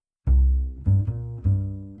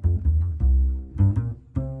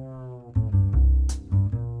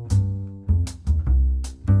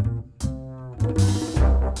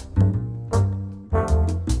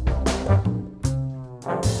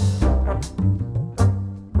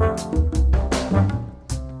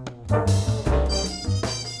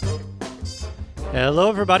Hello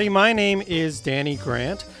everybody, my name is Danny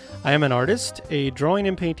Grant. I am an artist, a drawing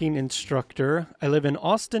and painting instructor. I live in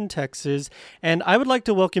Austin, Texas, and I would like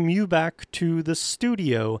to welcome you back to the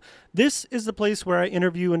studio. This is the place where I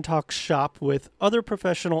interview and talk shop with other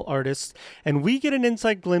professional artists, and we get an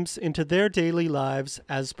inside glimpse into their daily lives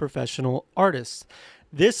as professional artists.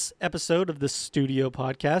 This episode of the Studio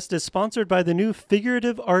Podcast is sponsored by the new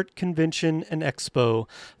Figurative Art Convention and Expo.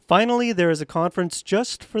 Finally, there is a conference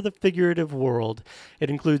just for the figurative world. It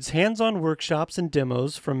includes hands-on workshops and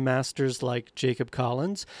demos from masters like Jacob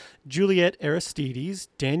Collins, Juliet Aristides,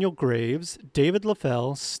 Daniel Graves, David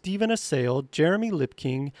LaFell, Stephen Assail, Jeremy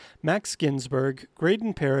Lipking, Max Ginsberg,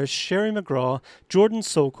 Graydon Parrish, Sherry McGraw, Jordan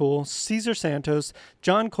Sokol, Cesar Santos,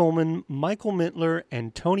 John Coleman, Michael Mintler,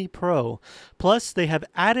 and Tony Pro. Plus, they have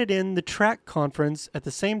added in the track conference at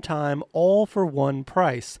the same time, all for one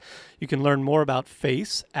price. You can learn more about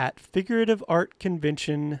FACE at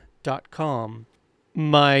figurativeartconvention.com.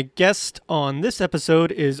 My guest on this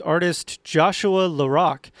episode is artist Joshua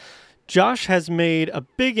LaRock. Josh has made a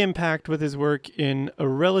big impact with his work in a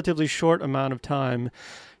relatively short amount of time.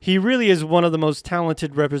 He really is one of the most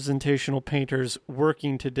talented representational painters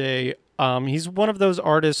working today. He's one of those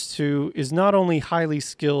artists who is not only highly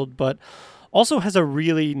skilled, but also has a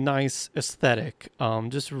really nice aesthetic,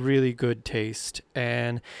 just really good taste.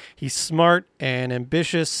 And he's smart and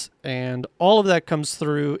ambitious, and all of that comes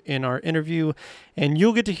through in our interview. And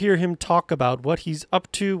you'll get to hear him talk about what he's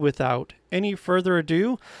up to without any further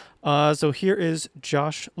ado. So here is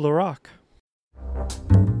Josh LaRock.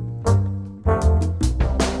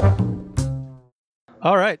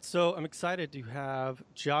 All right, so I'm excited to have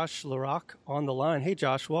Josh LaRock on the line. Hey,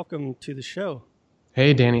 Josh, welcome to the show.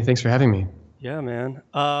 Hey, Danny. Thanks for having me. Yeah, man.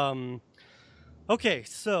 Okay,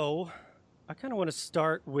 so I kind of want to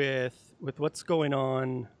start with what's going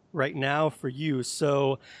on right now for you.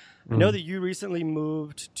 So I know that you recently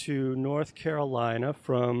moved to North Carolina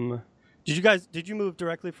from. Did you move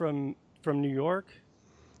directly from New York?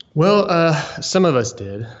 Well, some of us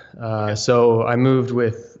did. Okay. So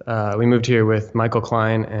we moved here with Michael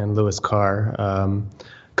Klein and Lewis Carr. A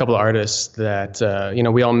couple of artists that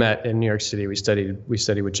we all met in New York City. We studied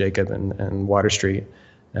with Jacob and Water Street,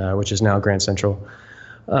 which is now Grand Central,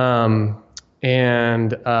 so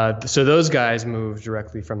those guys moved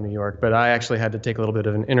directly from New York. But I actually had to take a little bit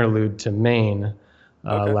of an interlude to Maine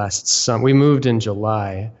last summer. We moved in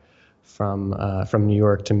July from New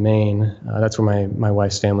York to Maine. That's where my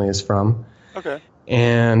wife's family is from. Okay.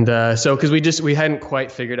 And so because we hadn't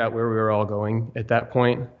quite figured out where we were all going at that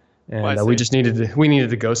point. And we just needed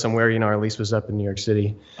to go somewhere. Our lease was up in New York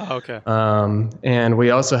City. Oh, okay. And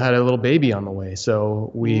we also had a little baby on the way. So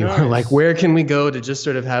we were like, where can we go to just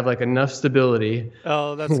sort of have like enough stability?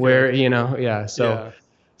 Oh, that's where, good. yeah. So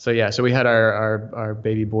we had our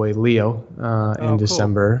baby boy, Leo, in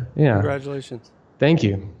December. Cool. Yeah. Congratulations. Thank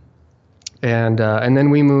you. And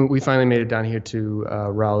then we finally made it down here to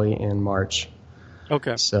Raleigh in March.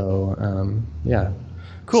 Okay. So, yeah.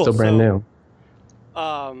 Cool. Still brand new.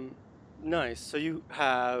 Nice. So you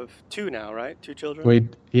have two now, right? Two children? I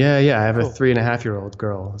have a 3.5-year-old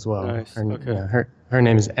girl as well. Nice. Her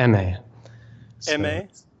name is Aimee. So Aimee?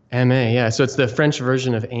 Aimee, yeah. So it's the French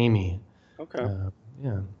version of Amy. Okay.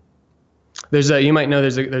 Yeah. You might know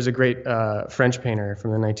there's a great French painter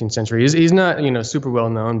from the 19th century. He's not super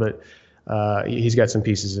well known, but he's got some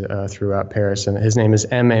pieces throughout Paris, and his name is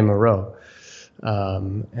Aimé Moreau.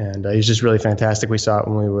 And he's just really fantastic. We saw it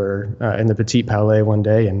when we were in the Petit Palais one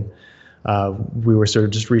day, and we were sort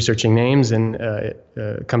of just researching names, and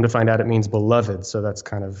come to find out it means beloved. So that's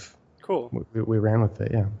kind of cool. We ran with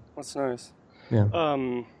it. Yeah. That's nice. Yeah. Are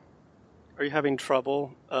you having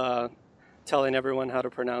trouble telling everyone how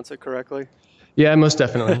to pronounce it correctly? Yeah, most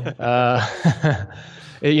definitely.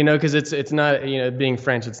 Because it's not, being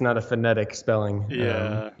French, it's not a phonetic spelling.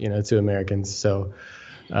 Yeah. To Americans. So.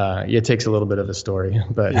 It takes a little bit of a story,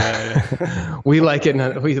 but we like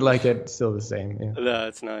it. We like it still the same. Yeah.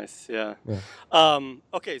 That's nice. Yeah.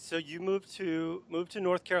 Okay, so you moved to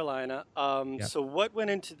North Carolina. So what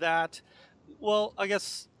went into that? Well, I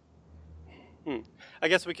guess we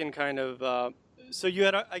can kind of. So you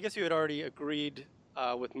had already agreed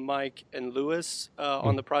with Mike and Lewis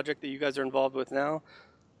on the project that you guys are involved with now,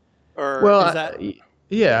 or is that?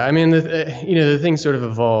 Yeah, I mean, the thing sort of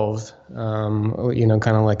evolved, kind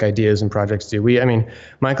of like ideas and projects do.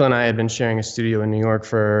 Michael and I had been sharing a studio in New York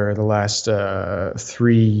for the last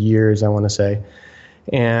 3 years, I want to say,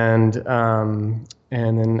 and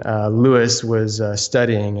then Lewis was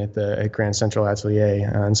studying at Grand Central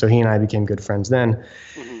Atelier, and so he and I became good friends then.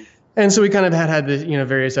 Mm-hmm. And so we kind of had the,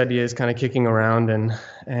 various ideas kind of kicking around, and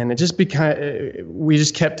it just we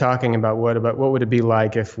just kept talking about what would it be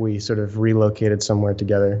like if we sort of relocated somewhere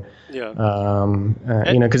together. Yeah.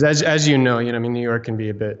 Because as you know, I mean, New York can be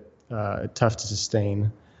a bit tough to sustain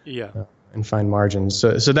Yeah. and find margins.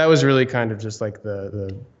 So that was really kind of just like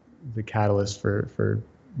the catalyst for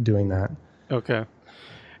doing that. Okay.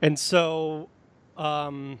 And so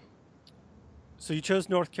you chose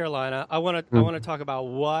North Carolina. I want to talk about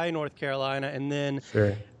why North Carolina, and then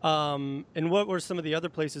Sure. and what were some of the other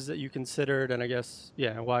places that you considered, and I guess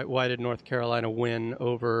why did North Carolina win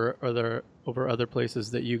over other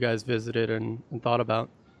places that you guys visited and thought about?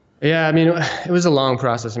 Yeah, I mean, it was a long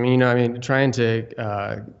process. I mean, trying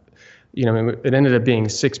to, it ended up being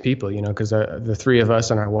 6 people, because the three of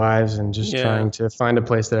us and our wives, and just Yeah. trying to find a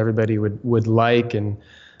place that everybody would like, and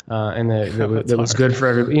that was Hard. good for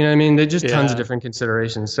everybody. You know what I mean? There's just tons of Yeah. different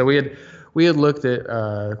considerations. So we had looked at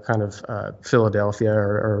kind of Philadelphia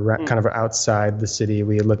or kind of outside the city.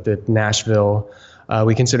 We had looked at Nashville.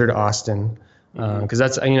 We considered Austin because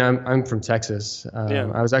that's, I'm from Texas.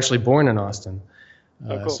 Yeah. I was actually born in Austin.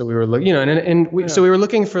 Oh, cool. So we were looking, so we were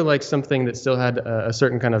looking for like something that still had a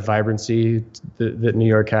certain kind of vibrancy that New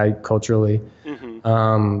York had culturally,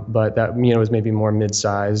 but that was maybe more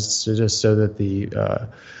mid-sized, so just so that the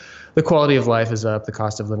quality of life is up, the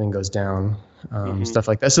cost of living goes down, stuff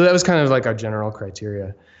like that. So that was kind of like our general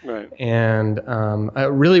criteria. Right. And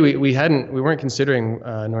really, we weren't considering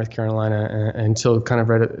North Carolina until kind of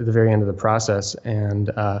right at the very end of the process. And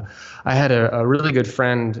I had a really good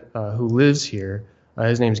friend who lives here.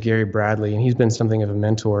 His name's Gary Bradley, and he's been something of a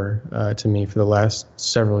mentor to me for the last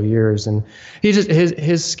several years. And he just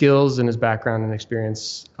his skills and his background and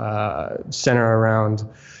experience center around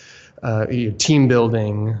team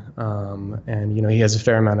building, and he has a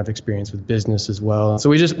fair amount of experience with business as well. So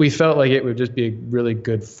we felt like it would just be a really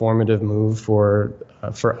good formative move for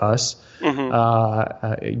us,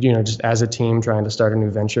 just as a team trying to start a new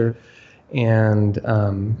venture. And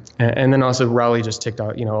then also Raleigh just ticked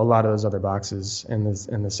out, a lot of those other boxes in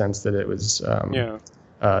the sense that it was,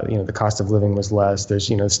 the cost of living was less. There's,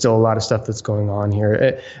 still a lot of stuff that's going on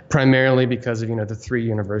here, primarily because of, the 3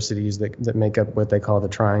 universities that make up what they call the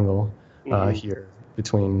triangle here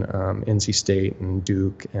between NC State and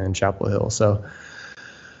Duke and Chapel Hill. So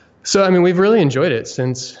I mean, we've really enjoyed it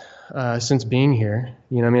since being here.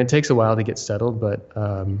 It takes a while to get settled, but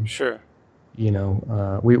Sure.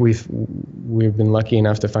 We've been lucky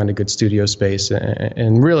enough to find a good studio space,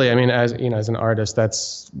 and really, I mean, as an artist,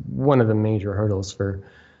 that's one of the major hurdles for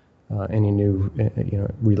any new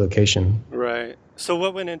relocation. Right. So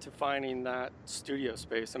what went into finding that studio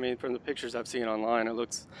space? I mean, from the pictures I've seen online, it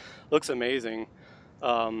looks amazing.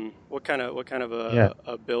 What kind of Yeah.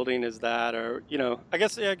 a building is that, or I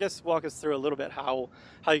guess walk us through a little bit how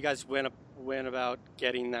you guys went about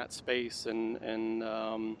getting that space, and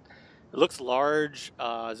it looks large.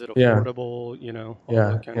 Is it Yeah. affordable? All Yeah.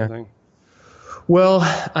 that kind Yeah. of thing. Well,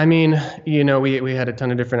 I mean, we had a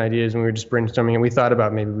ton of different ideas, and we were just brainstorming, and we thought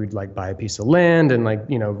about maybe we'd like buy a piece of land and like,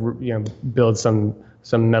 build some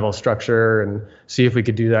metal structure and see if we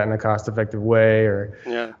could do that in a cost-effective way, or,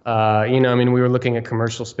 Yeah. I mean, we were looking at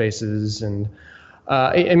commercial spaces, and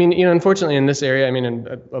I mean, unfortunately in this area, I mean,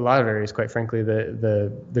 in a lot of areas, quite frankly,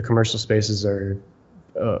 the commercial spaces are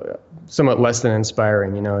somewhat less than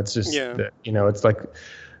inspiring. It's just Yeah. that, it's like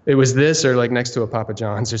it was this or like next to a Papa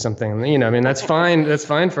John's or something. I mean, that's fine. That's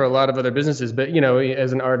fine for a lot of other businesses, but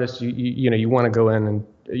as an artist, you want to go in and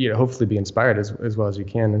hopefully be inspired as well as you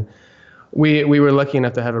can. And we were lucky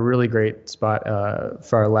enough to have a really great spot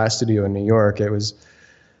for our last studio in New York. It was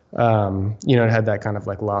it had that kind of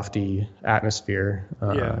like lofty atmosphere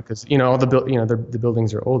because all the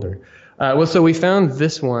buildings are older. Well, so we found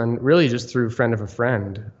this one really just through a friend of a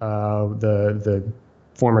friend. The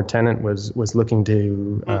former tenant was looking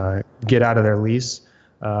to get out of their lease.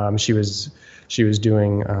 She was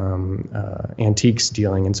doing antiques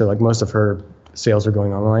dealing, and so like most of her sales are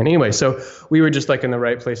going online anyway. So we were just like in the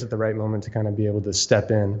right place at the right moment to kind of be able to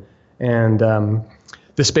step in. And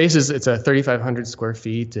the space it's a 3,500 square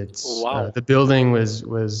feet. It's Wow. the building was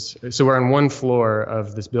so we're on one floor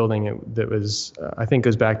of this building that was I think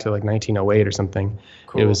goes back to like 1908 or something.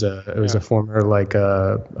 Cool. It was a former like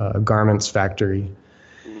a garments factory.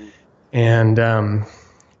 And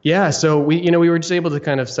so we were just able to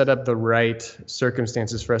kind of set up the right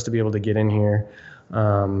circumstances for us to be able to get in here,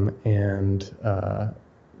 and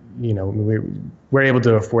we were able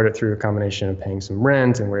to afford it through a combination of paying some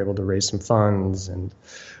rent, and we're able to raise some funds and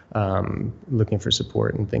looking for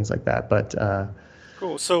support and things like that. But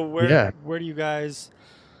Cool. So yeah. where do you guys?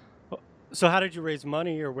 So how did you raise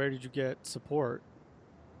money, or where did you get support?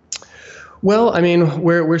 Well, I mean,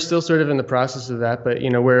 we're still sort of in the process of that, but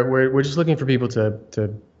we're just looking for people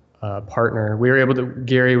to partner.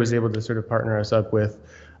 Gary was able to sort of partner us up with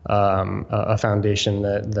a foundation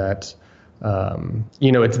that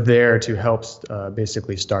it's there to help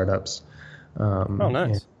basically startups. Oh, nice.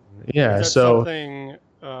 Was Yeah, that so something?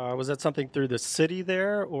 Was that something through the city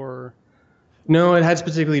there, or? no, it has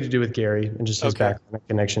particularly to do with Gary and just his Okay. background and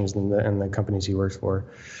connections and the companies he works for.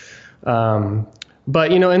 Um,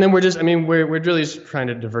 but and then we're really just trying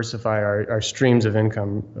to diversify our streams of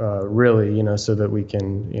income, really, so that we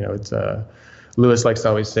can, it's Lewis likes to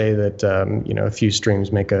always say that a few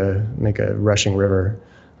streams make a rushing river,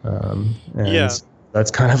 Yeah. and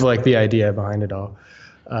that's kind of like the idea behind it all.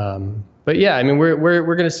 But yeah, I mean, we're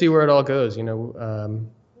going to see where it all goes. We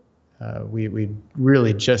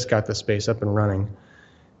really just got the space up and running,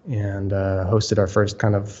 and hosted our first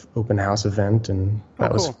kind of open house event, and Oh,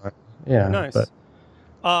 that was cool. fun. Yeah, Nice. but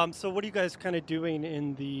So what are you guys kind of doing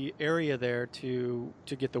in the area there to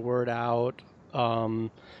get the word out? Do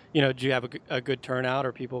you have a good turnout?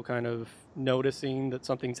 Are people kind of noticing that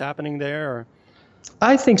something's happening there? Or?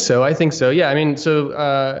 I think so. I think so. Yeah. I mean, so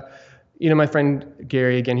my friend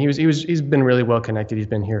Gary again. He's been really well connected. He's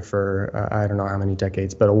been here for I don't know how many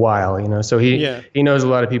decades, but a while. So Yeah. he knows a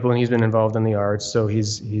lot of people, and he's been involved in the arts, so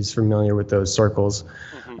he's familiar with those circles.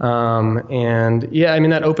 Hmm. And yeah, I mean,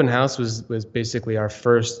 that open house was basically our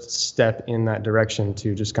first step in that direction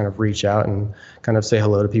to just kind of reach out and kind of say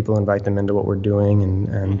hello to people, invite them into what we're doing,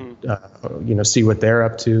 and see what they're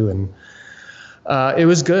up to, and it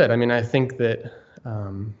was good. I mean, I think that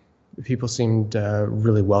people seemed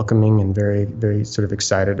really welcoming and very, very sort of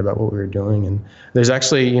excited about what we were doing. And there's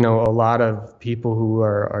actually, a lot of people who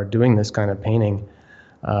are doing this kind of painting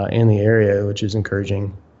in the area, which is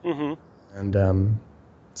encouraging. Hmm. And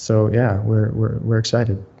so, yeah, we're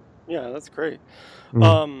excited. Yeah, that's great. Mm.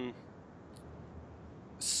 Um,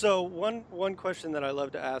 so one question that I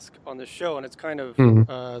love to ask on the show, and it's kind of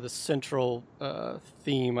Mm. the central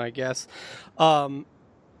theme, I guess. Um,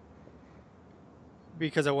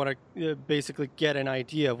 because I want to basically get an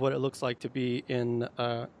idea of what it looks like to be in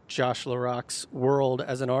Josh LaRock's world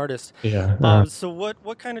as an artist. Yeah. So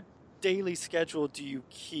what kind of daily schedule do you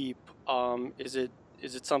keep? Is it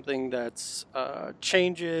something that's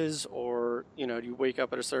changes, or do you wake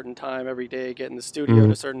up at a certain time every day, get in the studio at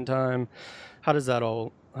Mm. a certain time? How does that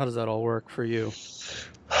all work for you?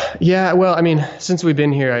 Yeah, well, I mean, since we've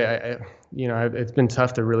been here, it's been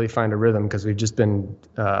tough to really find a rhythm because we've just been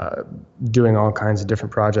doing all kinds of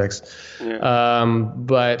different projects. Yeah.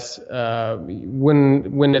 But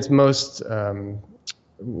when it's most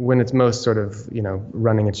sort of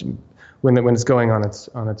running its when it's going on its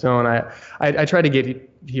own, I try to get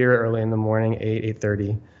here early in the morning,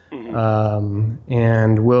 8:30. Hmm.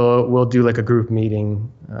 And we'll do like a group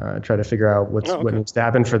meeting, try to figure out what Okay. needs to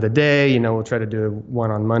happen for the day. We'll try to do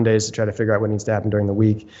one on Mondays to try to figure out what needs to happen during the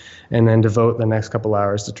week, and then devote the next couple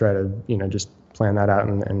hours to try to just plan that out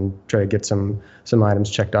and try to get some items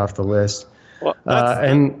checked off the list. Well,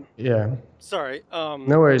 And yeah, sorry.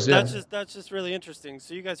 no worries. Yeah. That's just really interesting.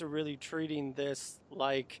 So you guys are really treating this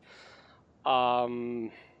like,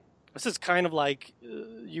 um, this is kind of like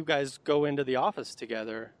you guys go into the office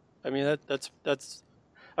together. I mean, that's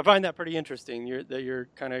I find that pretty interesting. You're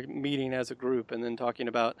kind of meeting as a group and then talking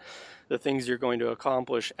about the things you're going to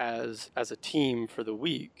accomplish as a team for the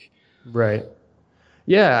week. Right.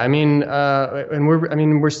 Yeah. I mean, and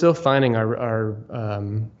we're still finding our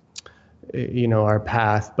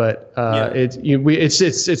path, but Yeah. it's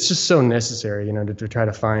just so necessary, to try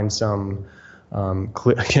to find some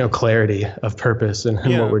clarity of purpose and what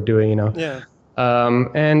Yeah. we're doing, Yeah.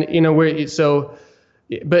 and we're so,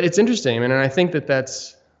 but it's interesting. I mean, and I think that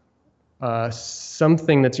that's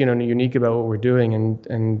something that's unique about what we're doing,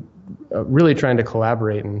 and really trying to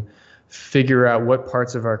collaborate and figure out what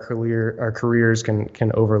parts of our careers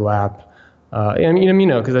can overlap.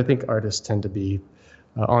 Because I think artists tend to be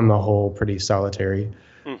on the whole pretty solitary,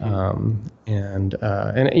 Hmm. and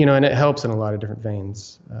it helps in a lot of different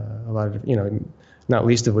veins, a lot of not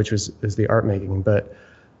least of which is the art making, but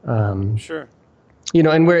Sure.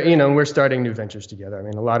 and we're starting new ventures together. I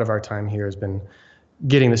mean, a lot of our time here has been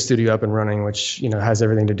getting the studio up and running, which has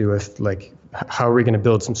everything to do with like how are we going to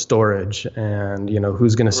build some storage, and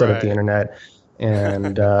who's going to set up the Right. internet,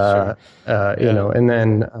 and Sure. Yeah. and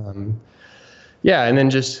then and then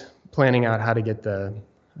just planning out how to get the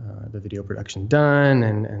video production done,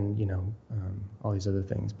 and all these other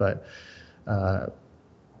things. But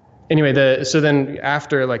anyway, so then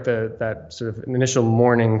after like that sort of initial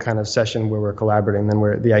morning kind of session where we're collaborating,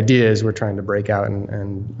 then the idea is we're trying to break out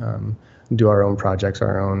and do our own projects,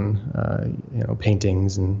 our own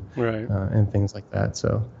paintings Right. and things like that.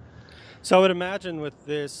 So I would imagine with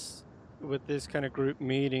this kind of group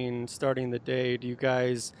meeting starting the day, do you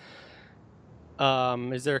guys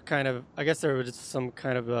is there kind of, I guess there was some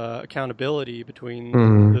kind of accountability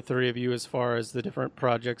between the three of you as far as the different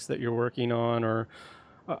projects that you're working on, or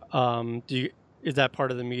do you, is that part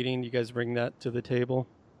of the meeting? You guys bring that to the table?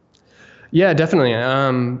 Yeah, definitely.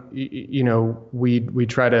 We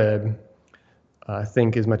try to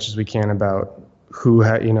think as much as we can about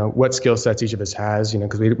what skill sets each of us has,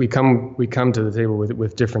 because we come to the table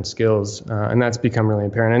with different skills, and that's become really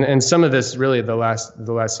apparent. And some of this really the last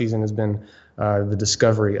season has been the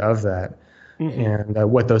discovery of that. And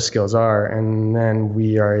what those skills are, and then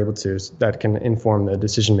we are able to, that can inform the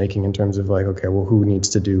decision making in terms of like, okay, well, who needs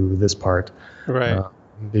to do this part, Right.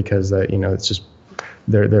 because it's just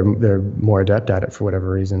they're more adept at it for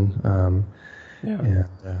whatever reason. Yeah. And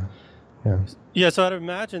yeah. Yeah, so I'd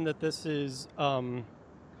imagine that this is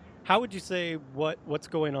how would you say what's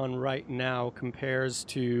going on right now compares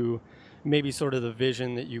to maybe sort of the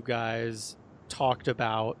vision that you guys talked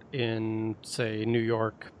about in, say, New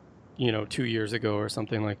York, 2 years ago or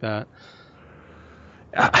something like that?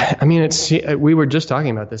 I mean, we were just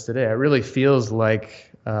talking about this today. It really feels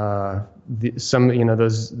like those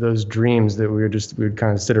dreams that we would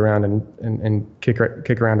kind of sit around and kick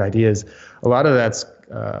around ideas. A lot of that's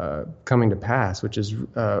coming to pass, which is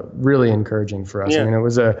really encouraging for us. Yeah. I mean, it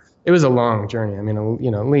was a long journey. I mean,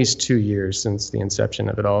 at least 2 years since the inception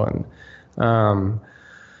of it all, and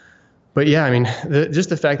but yeah, I mean, just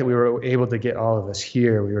the fact that we were able to get all of us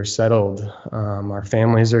here, we were settled. Our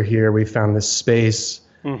families are here. We found this space.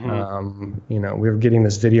 We were getting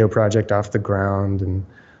this video project off the ground, and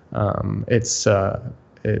it's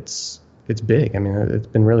big. I mean, it's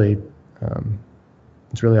been really,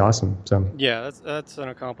 it's really awesome. So Yeah, that's an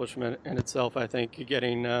accomplishment in itself, I think,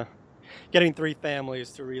 getting three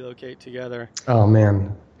families to relocate together. oh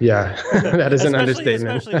man, yeah, that is an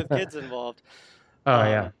understatement. Especially with kids involved. Oh Um,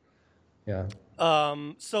 yeah, yeah.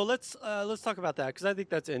 So let's talk about that, because I think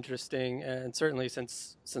that's interesting, and certainly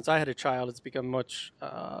since I had a child, it's become much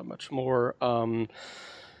more I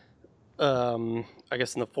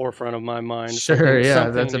guess in the forefront of my mind. Sure, yeah,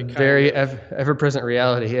 Something that's a to very ever-present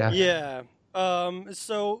reality. Yeah. yeah.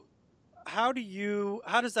 So how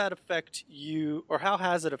does that affect you, or how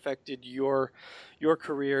has it affected your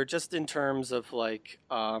career, just in terms of like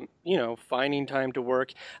finding time to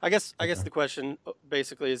work? I guess the question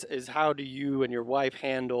basically is how do you and your wife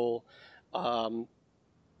handle kind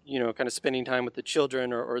of spending time with the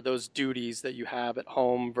children, or those duties that you have at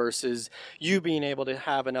home, versus you being able to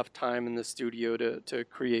have enough time in the studio to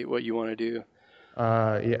create what you want to do?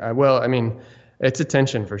 Yeah. Well, I mean, it's a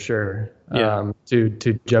tension for sure. Yeah. To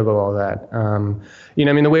juggle all that. I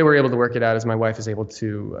mean, the way we're able to work it out is my wife is able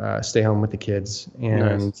to stay home with the kids,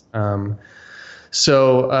 and Nice.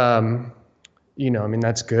 so I mean,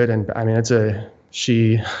 that's good. And I mean,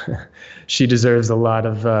 she she deserves a lot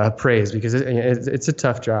of praise, because it's a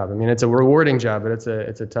tough job. I mean, it's a rewarding job, but it's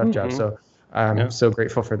a tough job. So I'm so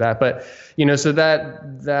grateful for that. But so that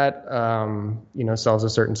solves a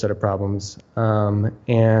certain set of problems,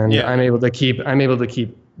 and Yeah. I'm able to keep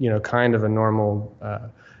kind of a normal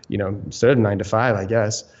instead of 9 to 5, I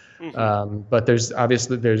guess. But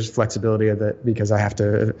there's flexibility of that, because I have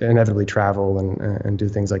to inevitably travel and do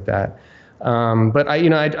things like that. But I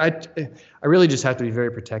really just have to be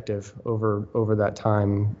very protective over that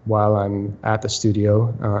time while I'm at the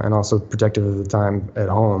studio, and also protective of the time at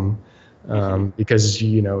home, because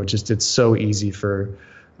it's so easy for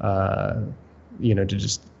to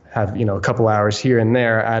just have a couple hours here and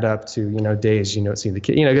there add up to days you don't see the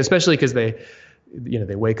kid, especially because they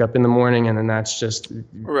wake up in the morning, and then that's just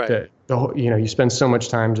Right. the whole, you spend so much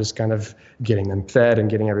time just kind of getting them fed and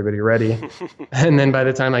getting everybody ready. And then by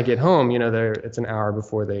the time I get home, it's an hour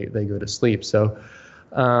before they go to sleep. So,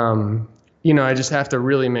 I just have to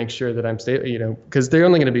really make sure that I'm stable, because they're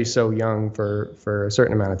only going to be so young for a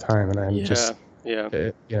certain amount of time. And I'm Yeah.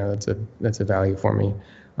 that's a value for me.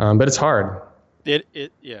 But it's hard.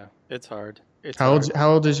 It's hard. It's How hard.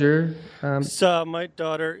 old is your, So my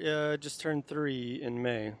daughter just turned 3 in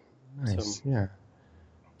May. nice. So Yeah.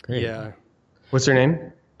 Great. yeah, What's her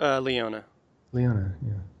name? Leona. Leona.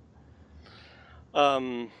 Yeah.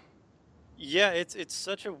 Um, yeah, it's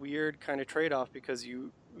such a weird kind of trade-off, because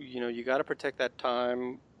you got to protect that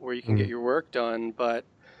time where you can get your work done, but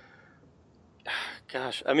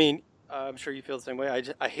gosh, I mean, I'm sure you feel the same way.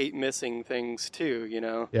 I hate missing things too.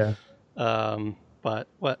 Yeah. But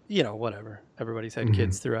whatever. Everybody's had Mhm.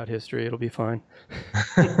 kids throughout history. It'll be fine.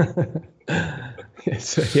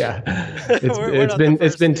 Yeah, We're not the it's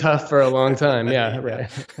first been people. tough for a long time. Yeah, Yeah. right.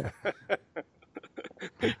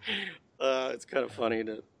 It's kind of funny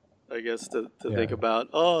I guess, to think Yeah.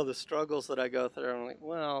 about, the struggles that I go through. I'm like,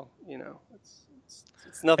 well,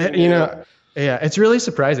 it's nothing You new. know, yeah, it's really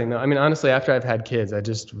surprising though. I mean, honestly, after I've had kids, I've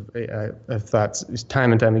thought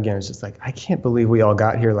time and time again, it's just like, I can't believe we all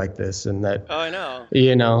got here like this, and that, Oh, I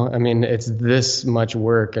know. I mean, it's this much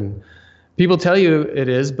work, and people tell you it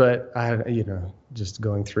is, but just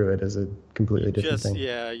going through it is a completely different thing.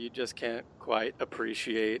 You just can't quite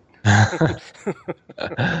appreciate.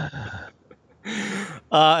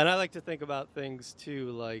 And I like to think about things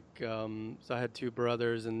too, like, so I had two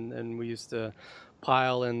brothers, and we used to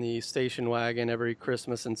pile in the station wagon every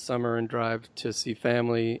Christmas and summer and drive to see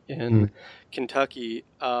family Mm. in Kentucky.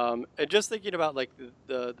 And just thinking about like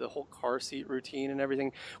the whole car seat routine and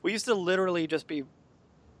everything, we used to literally just be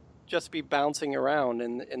bouncing around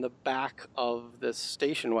in the back of this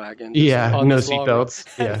station wagon, just Yeah, on no this long road.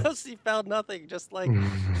 seatbelts. And Yeah. no seatbelt, nothing, just like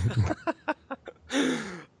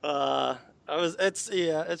uh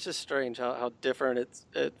it's just strange how different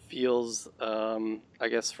it feels, I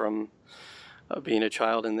guess, from being a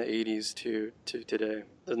child in the 80s to today.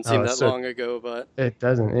 Doesn't seem Oh, that so long ago, but it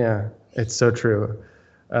doesn't. Yeah, it's so true.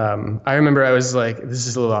 I remember I was like, this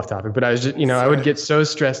is a little off topic, but I was just, I would sorry. get so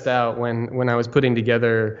stressed out when I was putting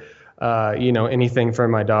together, anything for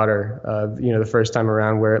my daughter, the first time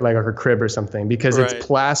around, where like her crib or something, because it's Right.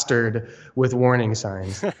 plastered with warning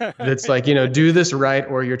signs. That's like, do this right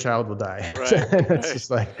or your child will die. Right, And it's right. just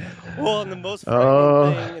like, Well, and the most frightening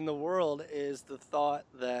oh, thing in the world is the thought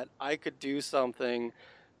that I could do something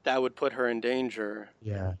that would put her in danger.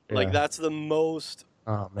 yeah, Like, yeah. that's the most.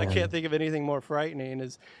 Oh I can't man. think of anything more frightening.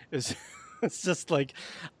 Is It's just like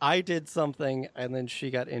I did something and then she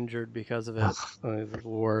got injured because of it. Oh, The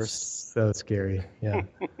worst. so scary. Yeah.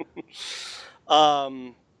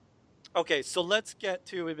 um. Okay, so let's get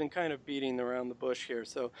to. We've been kind of beating around the bush here,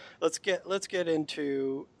 so let's get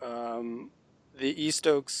into the East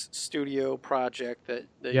Oaks Studio project that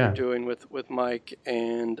you're Yeah. doing with Mike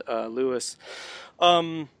and Lewis.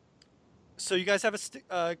 Um, so you guys have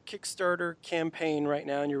a Kickstarter campaign right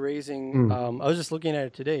now, and you're raising. Mm, I was just looking at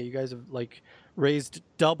it today. You guys have like raised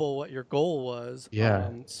double what your goal was. yeah.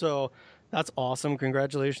 So that's awesome.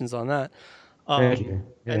 Congratulations on that. Thank you.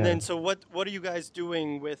 And Yeah. then, so what are you guys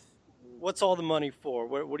doing with? What's all the money for?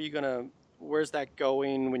 What are you gonna? Where's that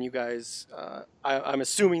going when you guys? I'm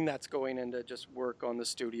assuming that's going into just work on the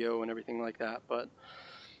studio and everything like that. But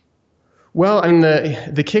Well, I mean,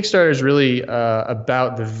 the Kickstarter is really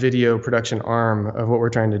about the video production arm of what we're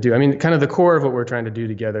trying to do. I mean, kind of the core of what we're trying to do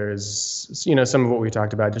together is, some of what we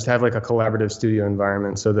talked about, just have like a collaborative studio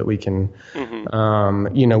environment so that we can,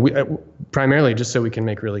 primarily just so we can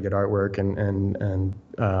make really good artwork and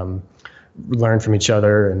learn from each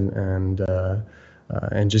other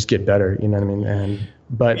and just get better. You know what I mean?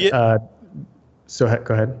 yeah, So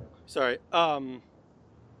go ahead. sorry.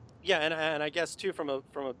 Yeah, and I guess too, from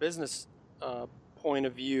a business point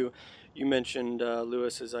of view, you mentioned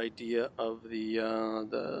Lewis's idea of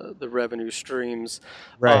the revenue streams.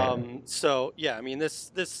 Right. So yeah, I mean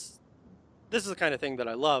this is the kind of thing that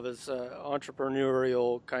I love, is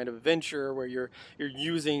entrepreneurial kind of venture where you're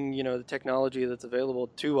using the technology that's available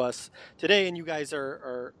to us today, and you guys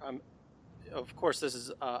are of course this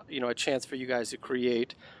is a chance for you guys to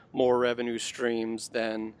create more revenue streams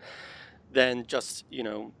than just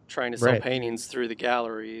trying to sell Right. paintings through the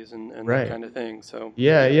galleries and that Right. kind of thing. So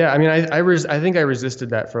Yeah, yeah. I mean, I think I resisted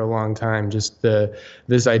that for a long time. Just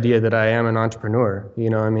this idea that I am an entrepreneur.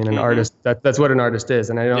 I mean, an hmm artist. That's what an artist is.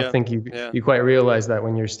 And I don't yeah, think yeah, you quite realize that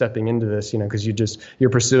when you're stepping into this. Because you're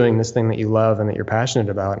pursuing this thing that you love and that you're passionate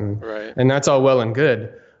about, and right. and that's all well and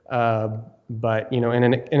good. But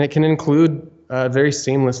and it can include very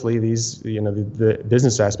seamlessly these the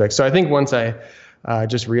business aspects. So I think once I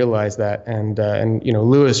just realized that, and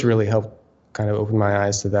Lewis really helped kind of opened my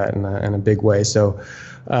eyes to that in a big way. So,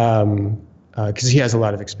 because he has a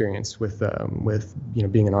lot of experience with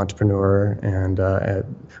being an entrepreneur and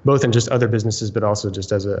both in just other businesses, but also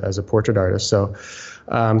just as a portrait artist. So,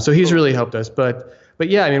 so he's Cool. really helped us. But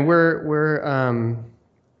yeah, I mean, we're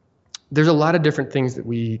there's a lot of different things that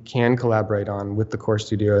we can collaborate on with the core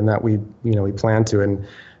studio, and that we plan to, and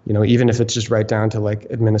even if it's just right down to like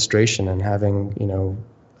administration and having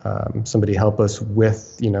somebody help us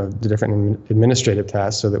with the different administrative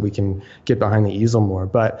tasks so that we can get behind the easel more.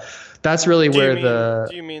 But that's really Do you where mean the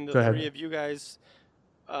do you mean the go three ahead. of you guys?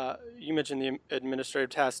 You mentioned the administrative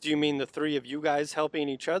tasks. Do you mean the three of you guys helping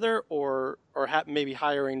each other, or maybe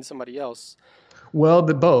hiring somebody else? Well,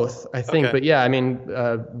 both, I think. Okay. But yeah, I mean,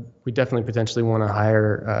 we definitely potentially want to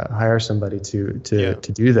hire somebody to Yeah.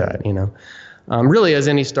 do that. Really, as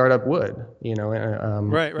any startup would.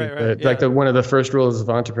 Right. Yeah. One of the first rules of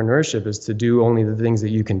entrepreneurship is to do only the things that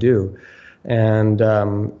you can do. And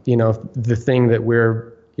if the thing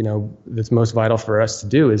that that's most vital for us to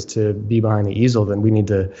do is to be behind the easel, then we need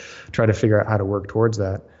to try to figure out how to work towards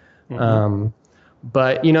that. Mm-hmm.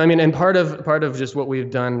 But I mean, and part of just what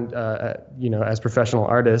we've done, as professional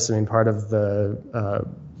artists. I mean, part of the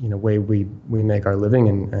way we make our living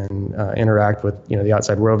and interact with the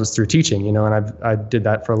outside world is through teaching. And I did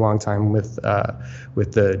that for a long time with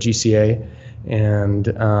the GCA, and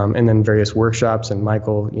then various workshops. And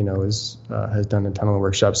Michael, has done a ton of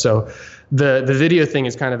workshops. So the video thing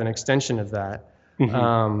is kind of an extension of that,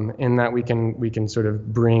 in that we can sort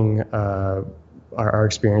of bring our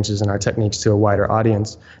experiences and our techniques to a wider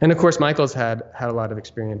audience. And of course, Michael's had a lot of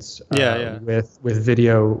experience with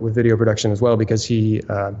video production as well, because he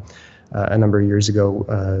a number of years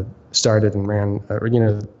ago started and ran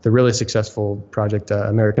the really successful project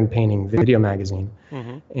American Painting Video Magazine.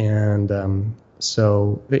 And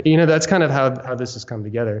so that's kind of how this has come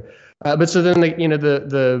together. But so then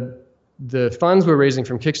the funds we're raising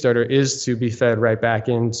from Kickstarter is to be fed right back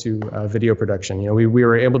into video production. We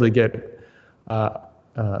were able to get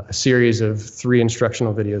a series of 3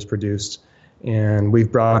 instructional videos produced, and we've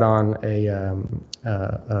brought on a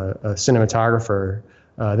cinematographer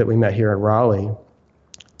that we met here in Raleigh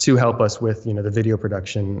to help us with the video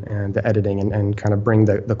production and the editing, and kind of bring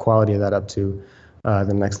the quality of that up to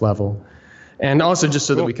the next level. And also just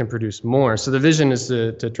so that we can produce more. So the vision is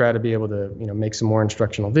to try to be able to make some more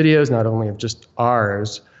instructional videos, not only of just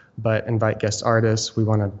ours, but invite guest artists. We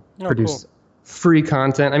want to produce free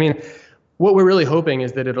content. I mean, what we're really hoping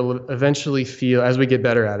is that it'll eventually feel, as we get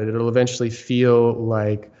better at it, it'll eventually feel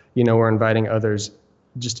like, we're inviting others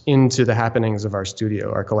just into the happenings of our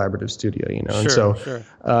studio, our collaborative studio, and so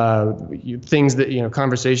things that,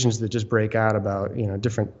 conversations that just break out about,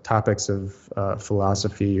 different topics of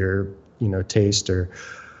philosophy or, taste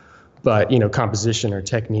but composition or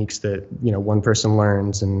techniques that, one person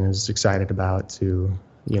learns and is excited about to,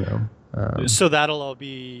 So that'll all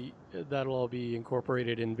be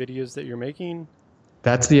incorporated in videos that you're making.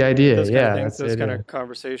 That's the idea. Those kind of things, those kind of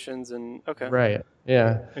conversations, and Right.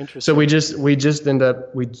 Yeah. Interesting. So we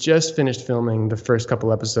just finished filming the first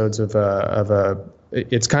couple episodes of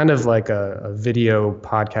it's kind of like a video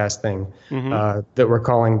podcast thing that we're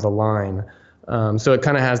calling The Line. So it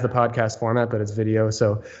kind of has the podcast format, but it's video.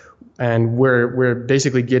 So, and we're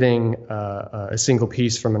basically getting a single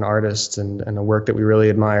piece from an artist and a work that we really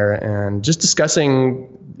admire, and just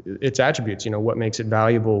discussing its attributes. What makes it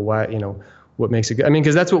valuable? Why? What makes it good? I mean,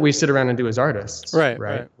 because that's what we sit around and do as artists,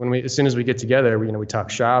 right? As soon as we get together, we talk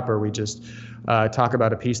shop, or we just talk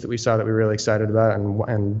about a piece that we saw that we were really excited about,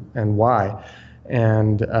 and why.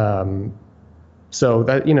 And so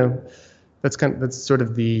that that's sort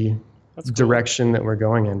of the direction that we're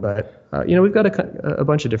going in. But we've got a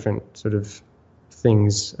bunch of different sort of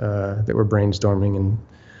things that we're brainstorming and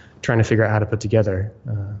trying to figure out how to put together.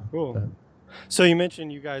 Cool. So you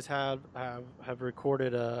mentioned you guys have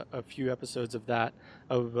recorded a few episodes of that.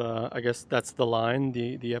 I guess that's The Line,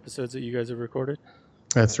 the episodes that you guys have recorded.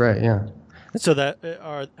 That's right. Yeah. So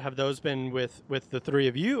have those been with the 3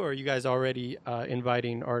 of you, or are you guys already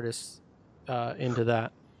inviting artists into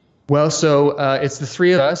that? Well, so it's the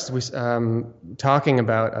 3 of us talking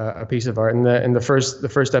about a piece of art, and the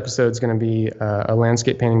first episode is going to be a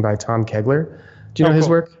landscape painting by Tom Kegler. Do you know his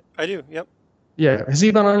work? I do. Yep. Yeah. Has he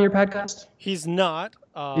been on your podcast? He's not.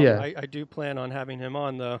 I do plan on having him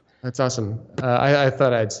on, though. That's awesome. I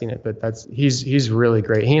thought I'd seen it, but he's really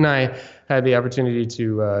great. He and I had the opportunity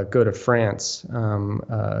to go to France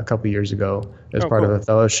a couple years ago as part of a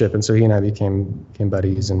fellowship, and so he and I became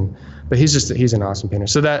buddies. But he's an awesome painter.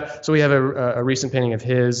 So we have a recent painting of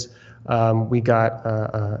his. We got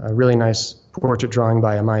a really nice portrait drawing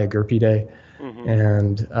by Amaya Gurpide.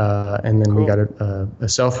 And then we got a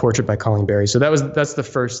self-portrait by Colleen Berry. So that's the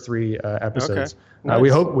first 3 episodes. Okay. Nice. We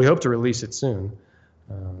hope to release it soon.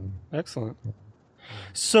 Excellent.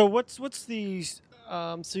 So what's the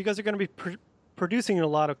so you guys are going to be producing a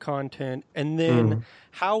lot of content, and then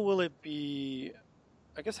how will it be?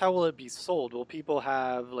 I guess how will it be sold? Will people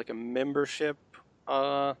have like a membership?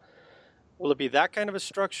 Will it be that kind of a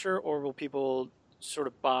structure, or will people sort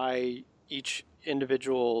of buy each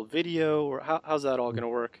individual video, or how's that all going to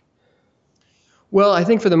work? Well, I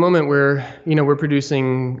think for the moment we're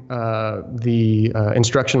producing the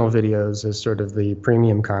instructional videos as sort of the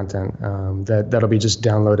premium content that'll be just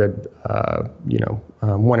downloaded,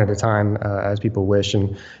 one at a time as people wish,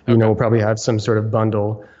 and we'll probably have some sort of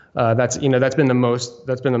bundle. That's been the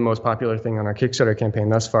most popular thing on our Kickstarter campaign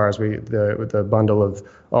thus far, is with the bundle of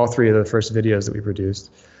all three of the first videos that we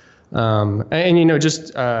produced.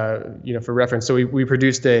 Just for reference, so we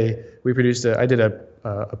produced I did a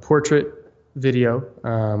portrait video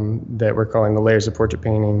that we're calling the Layers of Portrait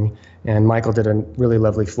Painting, and Michael did a really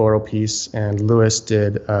lovely floral piece, and Lewis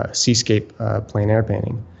did a seascape plein air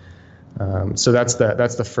painting. So that's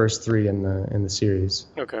the first three in the series.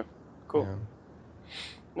 Okay, cool,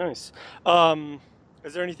 nice.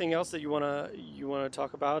 Is there anything else that you wanna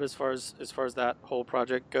talk about as far as that whole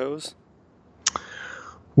project goes?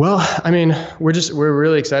 Well, I mean, we're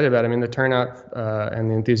really excited about it. I mean, the turnout and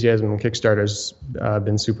the enthusiasm on Kickstarter's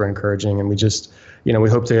been super encouraging, and we just, we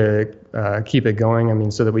hope to keep it going. I mean,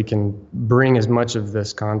 so that we can bring as much of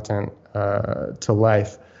this content to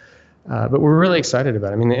life. But we're really excited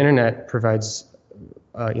about it. I mean, the internet provides,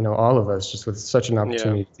 all of us just with such an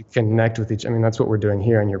opportunity to connect with each. I mean, that's what we're doing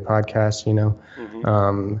here on your podcast,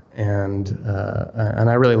 and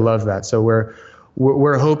I really love that. So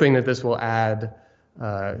we're hoping that this will add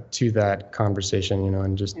to that conversation,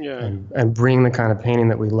 and just and bring the kind of painting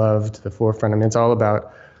that we love to the forefront. I mean, it's all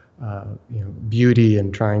about beauty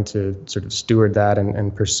and trying to sort of steward that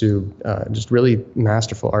and pursue just really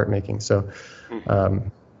masterful art making. So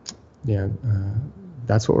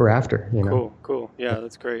that's what we're after. Cool. Yeah,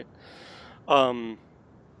 that's great.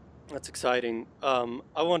 That's exciting.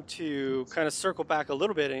 I want to kind of circle back a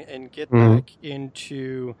little bit and get back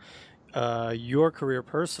into your career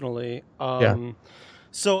personally.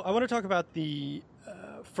 So I want to talk about the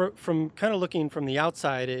from kind of looking from the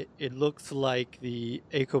outside, it looks like the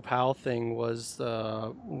ACOPAL thing was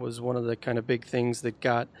one of the kind of big things that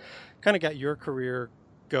got your career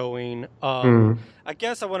going. I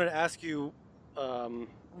guess I wanted to ask you,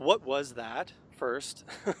 what was that first?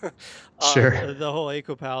 Sure. The whole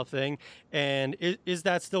ACOPAL thing, and is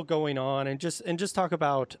that still going on? And just talk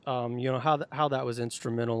about how that was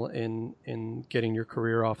instrumental in getting your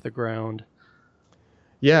career off the ground.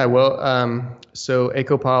 Yeah, well, so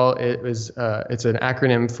ACOPAL, it's an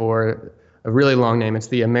acronym for a really long name. It's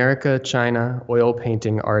the America China Oil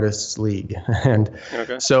Painting Artists League, and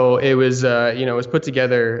so it was it was put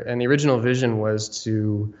together, and the original vision was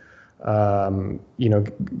to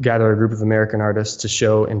gather a group of American artists to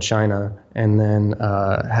show in China, and then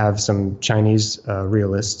have some Chinese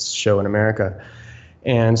realists show in America.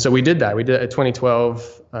 And so we did that. We did at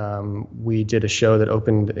 2012. We did a show that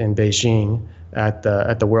opened in Beijing at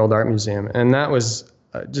the World Art Museum, and that was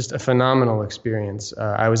just a phenomenal experience.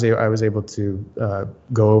 I was able to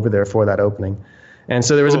go over there for that opening, and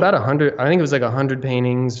so there was about 100. I think it was like 100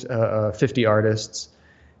 paintings, 50 artists,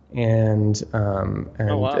 and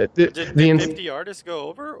oh wow! Did 50 artists go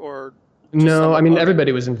over, or no? I mean,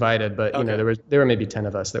 everybody was invied, but there were maybe 10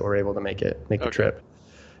 of us that were able to make the trip.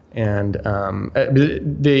 And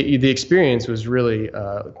the experience was really,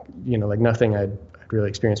 like nothing I'd really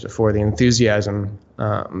experienced before. The enthusiasm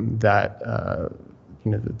that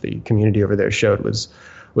the community over there showed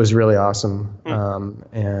was really awesome,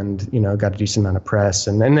 and got a decent amount of press.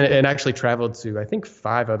 And then it actually traveled to, I think,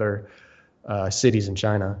 5 other cities in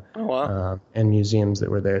China. Oh, wow. And museums that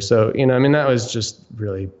were there. So that was just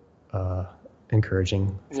really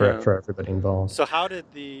encouraging for everybody involved. So how did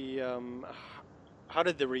the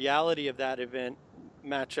reality of that event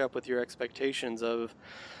match up with your expectations?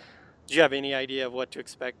 Do you have any idea of what to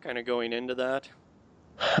expect kind of going into that?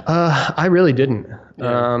 I really didn't. Yeah.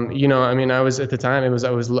 I was at the time.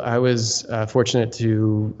 I was fortunate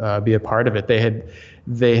to be a part of it.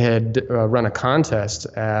 They had run a contest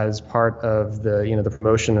as part of the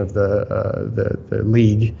promotion of the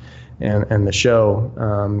league and the show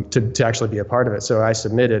to actually be a part of it. So I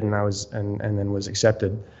submitted, and and then was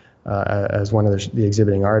accepted as one of the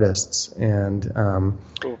exhibiting artists. And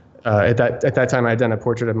at that time, I had done a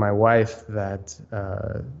portrait of my wife that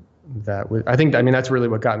was, that's really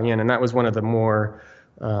what got me in, and that was one of the more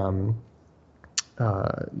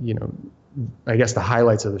I guess the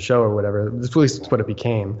highlights of the show or whatever. At least what it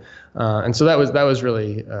became, and so that was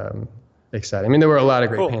really exciting. I mean, there were a lot of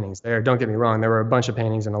great paintings there. Don't get me wrong. There were a bunch of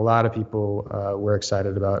paintings, and a lot of people were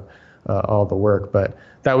excited about all the work. But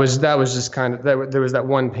that was just kind of there was that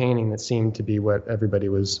one painting that seemed to be what everybody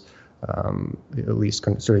was at least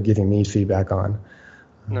sort of giving me feedback on.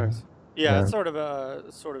 Nice. Yeah, it's sort of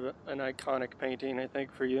an iconic painting, I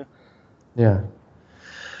think, for you. Yeah.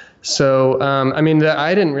 So, I mean,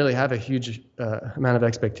 I didn't really have a huge amount of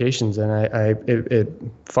expectations, and it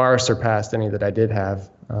far surpassed any that I did have.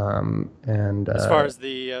 And As far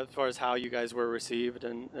as how you guys were received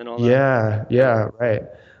and all that. yeah, Yeah. yeah,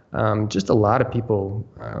 right. Just a lot of people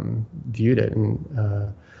viewed it,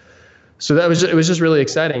 and so it was just really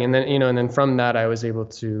exciting. And then and then from that, I was able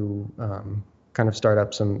to kind of start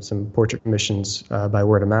up some portrait commissions by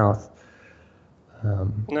word of mouth.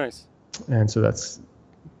 Nice. And so that's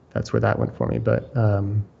where that went for me. But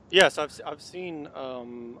Yes, I've seen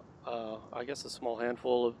I guess a small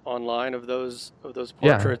handful online of those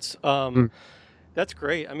yeah. portraits. Mm. That's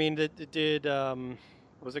great. I mean, did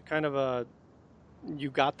was it kind of a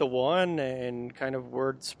you got the one and kind of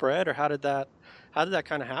word spread, or how did that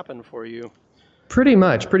kind of happen for you? Pretty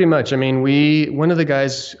much, pretty much. I mean, one of the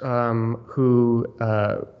guys who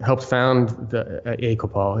helped found the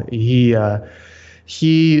ACOPAL,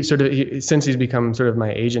 he sort of since he's become sort of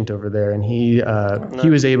my agent over there, and Oh, he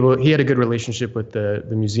nice. he had a good relationship with the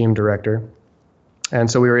museum director,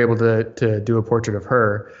 and so we were able to do a portrait of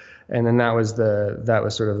her, and then that was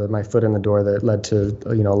sort of my foot in the door that led to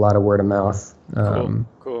a lot of word of mouth. Cool.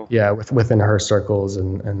 Cool. Yeah, within her circles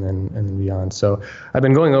and then beyond. So I've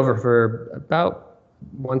been going over for about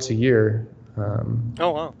once a year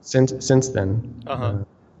Oh, wow. since then. Uh-huh.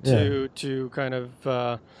 Yeah, To kind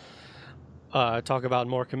of talk about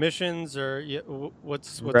more commissions, or yeah,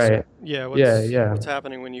 what's right. yeah, Yeah, yeah. what's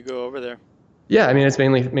happening when you go over there? Yeah, I mean it's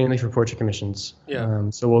mainly for portrait commissions. Yeah.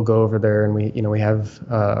 So we'll go over there and we have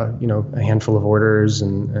a handful of orders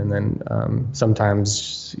and then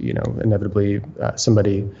sometimes inevitably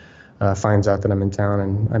somebody finds out that I'm in town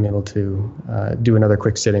and I'm able to do another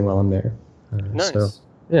quick sitting while I'm there. So Nice.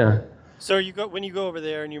 yeah. So when you go over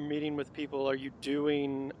there and you're meeting with people,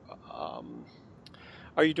 um,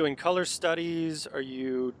 are you doing color studies? Are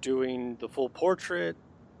you doing the full portrait?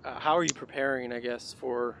 How are you preparing, I guess,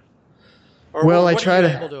 Well, I what are try you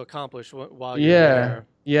able to. to accomplish while you're Yeah, there?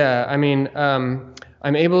 yeah. I mean,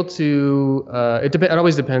 I'm able to. It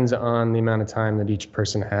always depends on the amount of time that each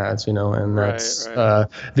person has, and Right, that's right.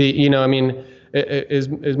 I mean,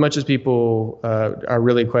 as much as people are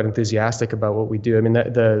really quite enthusiastic about what we do. I mean,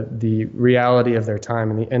 the reality of their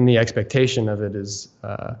time and the expectation of it is,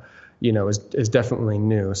 is definitely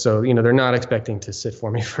new. So they're not expecting to sit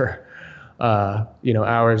for me for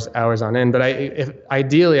hours on end. But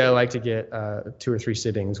ideally, I like to get 2 or 3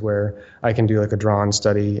 sittings where I can do like a drawn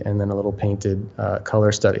study and then a little painted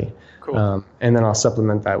color study, Cool. and then I'll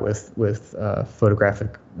supplement that with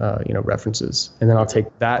photographic references, and then I'll take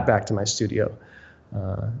that back to my studio,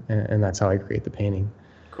 and that's how I create the painting.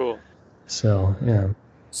 Cool. So yeah.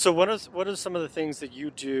 So what are some of the things that you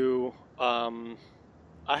do?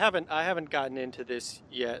 I haven't gotten into this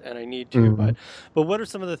yet, and I need to. Mhm. But what are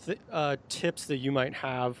some of the tips that you might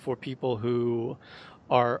have for people who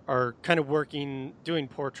are kind of doing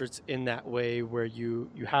portraits in that way, where you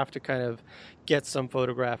have to kind of get some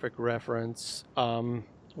photographic reference?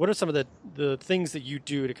 What are some of the things that you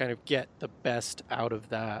do to kind of get the best out of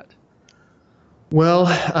that? Well,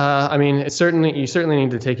 I mean, you certainly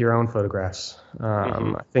need to take your own photographs.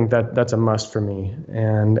 Mm-hmm. I think that's a must for me,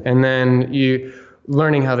 and then you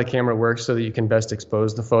learning how the camera works so that you can best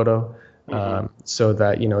expose the photo, Mm-hmm. so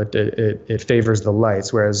that it favors the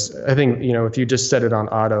lights. Whereas I think if you just set it on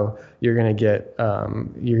auto, you're gonna get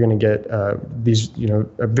these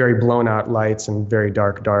very blown out lights and very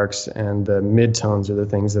dark darks, and the mid tones are the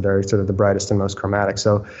things that are sort of the brightest and most chromatic.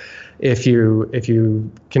 So if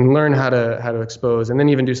you can learn how to expose and then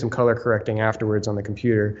even do some color correcting afterwards on the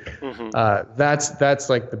computer, Mm-hmm. that's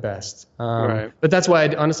like the best. Right. But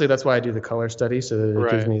honestly that's why I do the color study, so that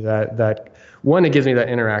it gives Right. me that one, it gives me that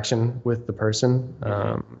interaction with the person,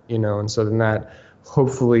 Mm-hmm. and so then that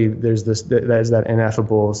hopefully there's that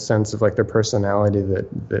ineffable sense of like their personality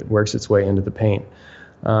that works its way into the paint.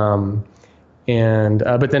 Um, and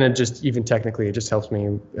but then it just even technically it just helps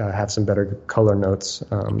me have some better color notes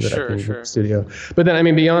that I can Sure. use in the Sure. studio. But then I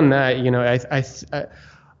mean beyond that,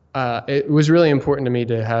 it was really important to me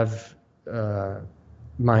to have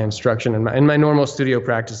my instruction and my normal studio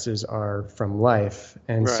practices are from life,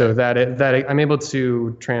 and so Right. I'm able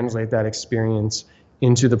to translate that experience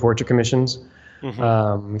into the portrait commissions,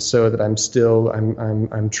 Mm-hmm. so that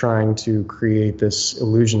I'm trying to create this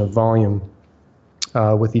illusion of volume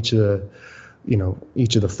with each of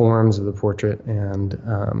the forms of the portrait, and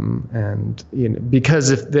because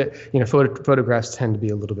if the photographs tend to be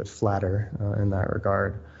a little bit flatter in that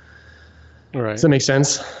regard. Does Right. that make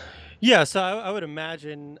sense? Yeah, so I would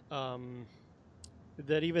imagine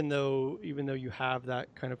that even though you have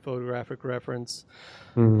that kind of photographic reference,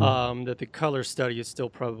 Mm, that the color study is still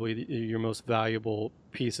probably your most valuable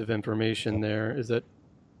piece of information there. Would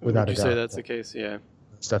without a you say doubt. that's the case? Yeah.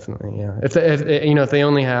 It's definitely, yeah. If they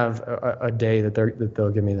only have a day that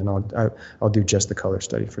they'll give me, then I'll do just the color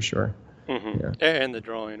study for sure. Yeah, And the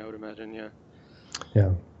drawing, I would imagine. Yeah.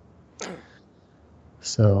 yeah.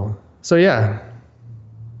 So yeah,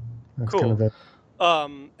 that's kind Cool. of it.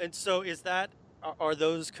 And so are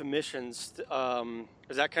those commissions,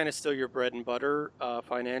 is that kind of still your bread and butter,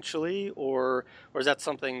 financially, or is that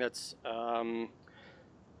something that's, I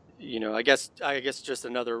guess just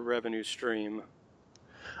another revenue stream?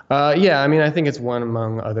 Yeah, I mean, I think it's one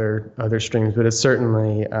among other streams, but it's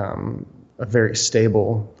certainly a very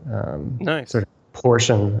stable Nice. sort of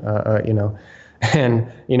portion.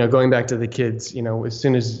 And going back to the kids, as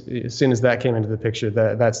soon as that came into the picture,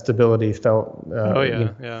 that stability felt Oh yeah,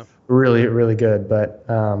 yeah. really really good. But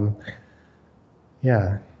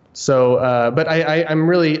yeah. So, but I'm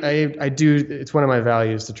really, I do, it's one of my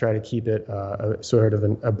values to try to keep it sort of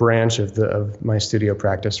a branch of my studio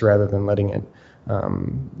practice rather than letting it,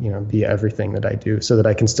 be everything that I do, so that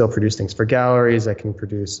I can still produce things for galleries. I can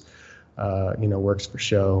produce, works for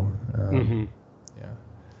show. hmm Yeah.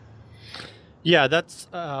 Yeah, that's,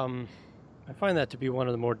 I find that to be one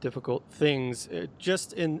of the more difficult things,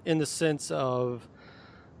 just in the sense of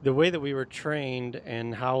the way that we were trained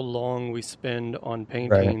and how long we spend on Right.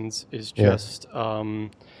 paintings is Yeah. just, um,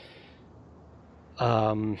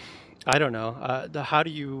 I don't know. How do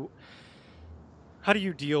you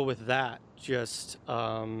deal with that? Just,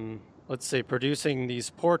 let's say, producing these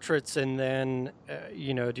portraits, and then,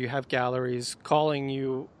 do you have galleries calling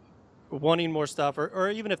you, wanting more stuff, or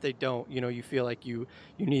even if they don't, you feel like you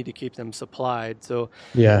need to keep them supplied. So,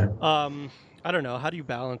 Yeah. um, I don't know. How do you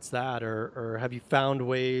balance that, or have you found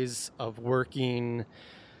ways of working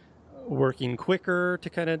quicker to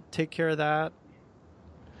kind of take care of that?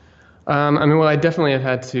 I mean, well, I definitely have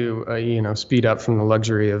had to, speed up from the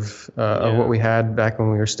luxury of what Yeah. we had back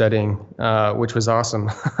when we were studying, which was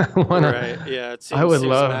awesome. Right. Yeah. It I seems would seems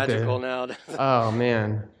love magical to. now. Oh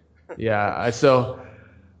man, yeah.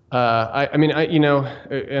 I mean,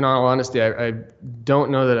 in all honesty, I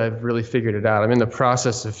don't know that I've really figured it out. I'm in the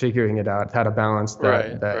process of figuring it out, how to balance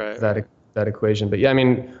Right. Right. Right. that equation. But yeah, I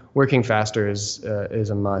mean, working faster is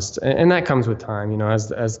a must, and that comes with time.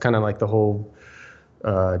 As kind of like the whole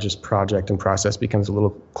just project and process becomes a little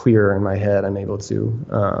clearer in my head, I'm able to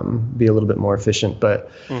be a little bit more efficient. But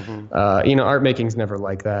hmm art making's never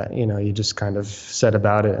like that. You just kind of set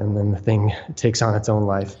about it, and then the thing takes on its own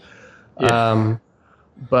life. Yeah.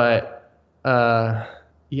 But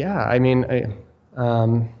yeah, I mean,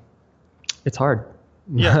 it's hard.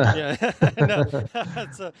 Yeah, yeah. No,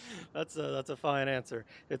 that's a fine answer.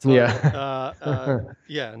 It's hard. Yeah.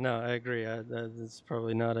 Yeah, no, I agree. That's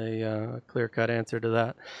probably not a clear-cut answer to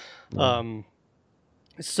that. No. Um,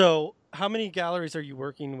 so, how many galleries are you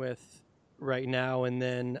working with right now? And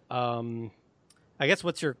then, I guess,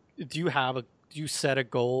 do you set a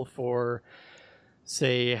goal for,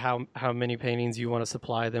 say, how many paintings you want to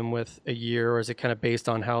supply them with a year, or is it kind of based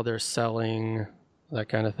on how they're selling, that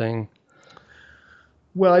kind of thing?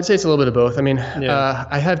 Well, I'd say it's a little bit of both. I mean, Yeah.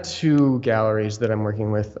 I have two galleries that I'm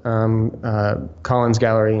working with. Collins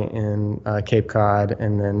Gallery in Cape Cod,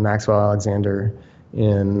 and then Maxwell Alexander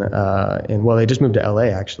well, they just moved to LA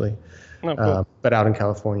actually, Oh, cool. but out in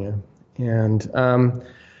California. And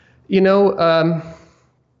you know, um,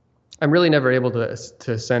 I'm really never able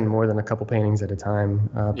to send more than a couple paintings at a time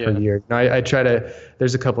per Yeah. year. I try to.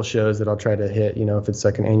 There's a couple shows that I'll try to hit. If it's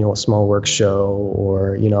like an annual small work show,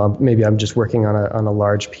 or maybe I'm just working on a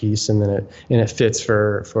large piece, and then it fits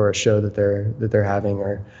for a show that they're having,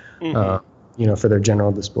 or hmm for their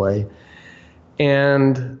general display.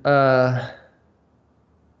 And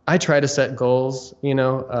I try to set goals,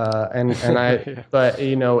 and I, Yeah. but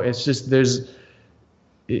it's just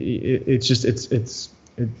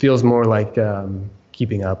it feels more like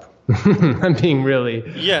keeping up. I'm being really,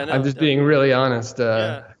 Yeah, I'm no, just being definitely. really honest.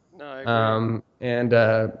 Yeah, no, I agree. And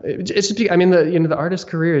it's just, I mean, the artist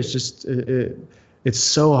career is just, it's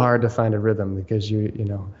so hard to find a rhythm, because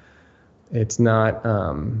it's not,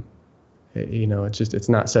 it's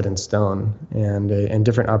not set in stone, and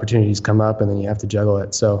different opportunities come up, and then you have to juggle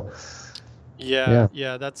it. So, Yeah, yeah,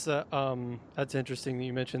 yeah, that's interesting that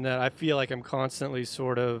you mentioned that. I feel like I'm constantly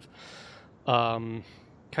sort of, um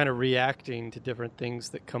kind of reacting to different things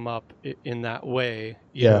that come up in that way,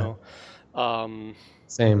 yeah, Um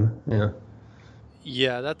same. Yeah,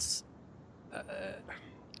 yeah, that's, uh,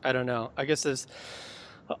 I don't know. I guess there's,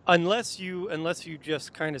 unless you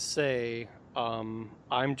just kind of say,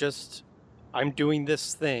 I'm just I'm doing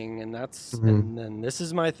this thing, and Mm-hmm. and then this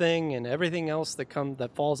is my thing, and everything else that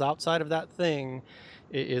falls outside of that thing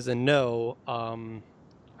is a no.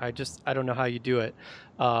 I don't know how you do it.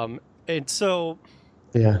 And so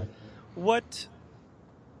Yeah. what,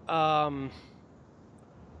 um,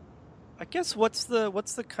 I guess what's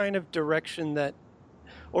the kind of direction that,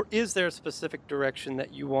 or is there a specific direction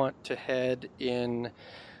that you want to head in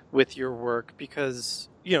with your work? Because,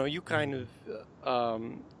 you kind of,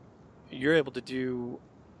 you're able to do,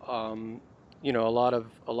 um, a lot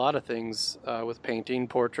of things with painting,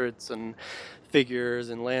 portraits and figures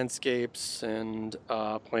and landscapes and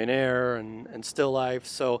plein air and still life.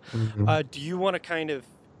 So, Mm-hmm. do you want to kind of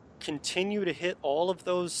continue to hit all of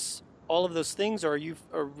those things, or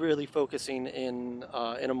are really focusing in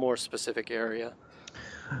a more specific area?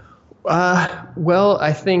 Well,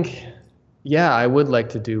 I think, yeah, I would like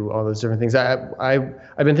to do all those different things. I've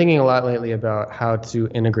been thinking a lot lately about how to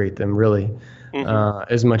integrate them really,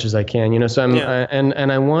 Mm-hmm. as much as I can. So Yeah.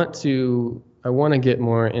 and I want to get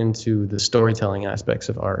more into the storytelling aspects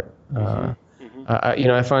of art. Mm-hmm.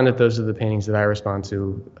 Mm-hmm. I find that those are the paintings that I respond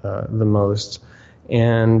to the most,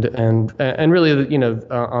 and really,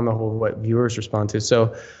 on the whole, what viewers respond to.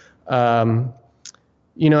 So. Um,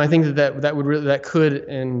 I think that would really that could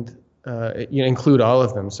and include all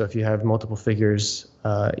of them. So if you have multiple figures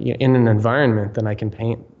in an environment, then I can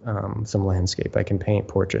paint some landscape. I can paint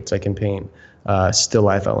portraits. I can paint still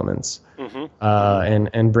life elements, Mm-hmm. Mm-hmm.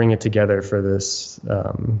 and bring it together for this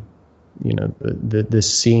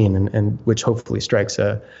this scene, and which hopefully strikes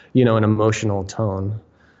an emotional tone,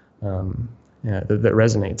 that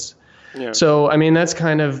resonates. Yeah. So, I mean, that's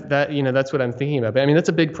kind of that, that's what I'm thinking about. But I mean, that's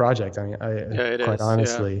a big project. I mean, Yeah, it quite is. Yeah.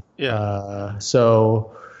 honestly. Yeah.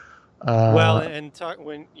 So, Well, uh, and talk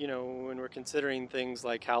when when we're considering things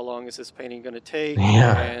like how long is this painting going to take,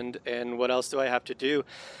 yeah. and what else do I have to do?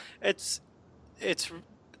 It's it's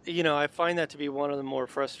I find that to be one of the more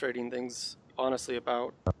frustrating things, honestly,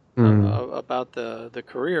 Mm, about the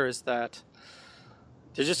career, is that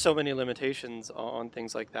there's just so many limitations on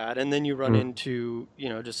things like that, and then you run mm, into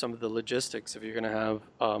just some of the logistics if you're going to have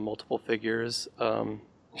multiple figures.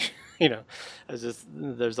 You know,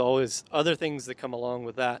 there's always other things that come along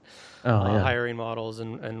with that, oh, yeah. hiring models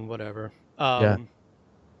and whatever. Yeah.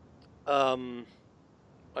 Um,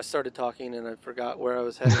 I started talking and I forgot where I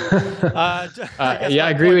was heading. I guess Yeah,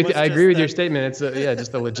 my point I was agree just with your that. statement. It's yeah,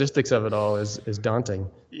 just the logistics of it all is daunting.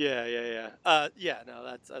 Yeah, yeah, yeah. Yeah,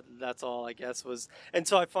 no, that's all I guess was. And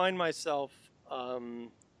so I find myself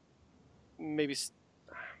maybe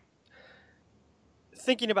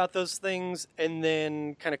thinking about those things and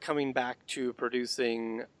then kind of coming back to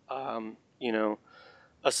producing,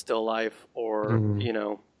 a still life, or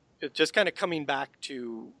Mm. just kind of coming back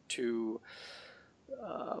to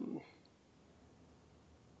um,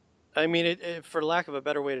 I mean, for lack of a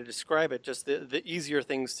better way to describe it, just the easier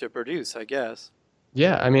things to produce, I guess.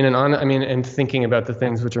 Yeah, I mean, and thinking about the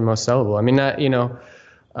things which are most sellable. I mean,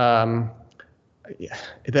 um, yeah,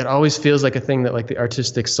 that always feels like a thing that like the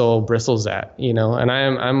artistic soul bristles at, and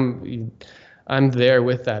I'm there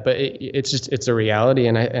with that, but it's a reality,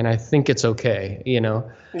 and I think it's okay,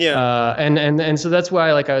 Yeah. and so that's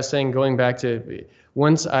why, like I was saying, going back to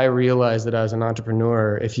once I realized that I was an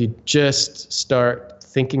entrepreneur, if you just start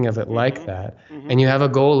thinking of it like Mm-hmm. that, Mm-hmm. and you have a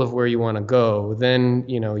goal of where you want to go, then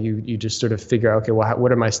you just sort of figure out, okay, well,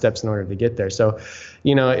 what are my steps in order to get there? So,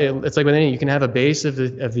 it's like with anything, you can have a base of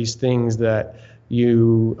these things that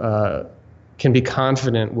you can be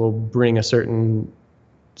confident will bring a certain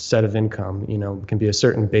set of income, can be a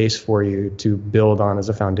certain base for you to build on as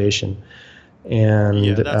a foundation. Yeah,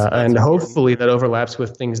 that's And important. hopefully that overlaps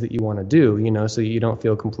with things that you want to do, so you don't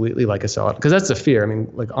feel completely like a sellout. Because that's the fear. I mean,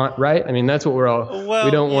 like, right? I mean, that's what we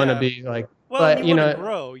Well, don't want to yeah. be like, Well, and but, you want to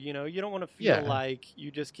grow. You don't want to feel yeah, like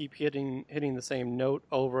you just keep hitting the same note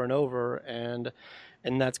over and over, and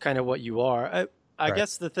that's kind of what you are. I right.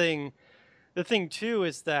 guess the thing too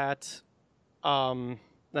is that, and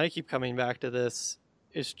I keep coming back to this.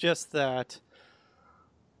 It's just that,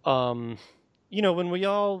 um, when we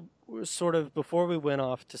all were sort of, before we went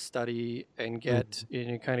off to study and get,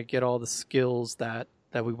 Mm, kind of get all the skills that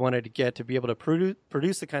we wanted to get to be able to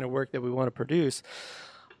produce the kind of work that we want to produce.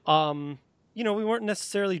 Um, we weren't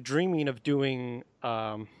necessarily dreaming of doing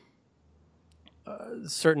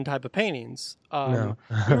certain type of paintings. no.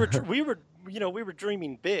 We were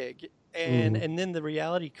dreaming big, and Mm, and then the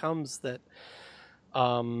reality comes that,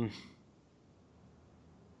 um,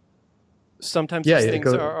 sometimes yeah, these yeah, things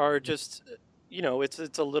go. are just,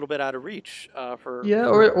 it's a little bit out of reach Yeah,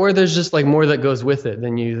 for or there's just like more that goes with it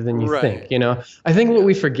than you right. think, I think what Yeah.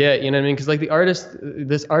 we forget, what I mean, because like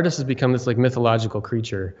this artist has become this like mythological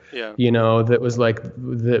creature, Yeah. that was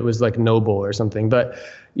like noble or something. But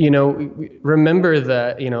remember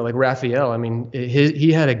that, like Raphael, I mean,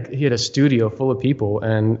 he had a studio full of people,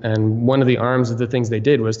 and one of the arms of the things they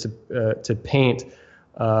did was to paint,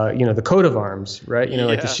 the coat of arms, right?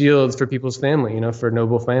 Like the Yeah. shields for people's family, for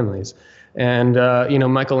noble families. And,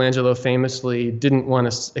 Michelangelo famously didn't want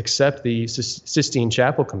to accept the Sistine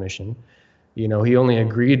Chapel Commission. He only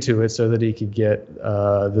agreed to it so that he could get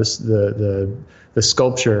the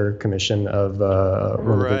sculpture commission of one of the,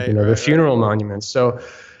 Right. the Right. Right. funeral monuments. So,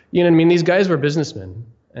 I mean, these guys were businessmen.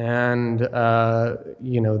 And, I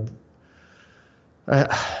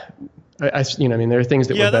mean, there are things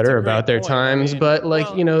that were Yeah, that's a better great about their point. I times, mean, but like,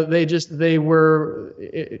 well, they were,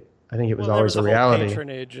 I think it was well, there always was a a whole reality.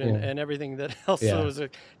 patronage and, Yeah. and everything that also Yeah. was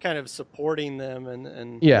kind of supporting them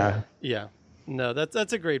and Yeah. yeah. No,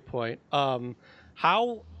 that's a great point.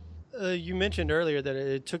 How you mentioned earlier that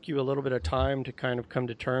it took you a little bit of time to kind of come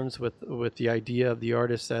to terms with the idea of the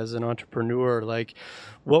artist as an entrepreneur. Like,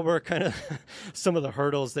 what were kind of some of the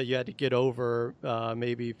hurdles that you had to get over,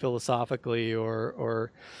 maybe philosophically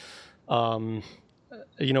or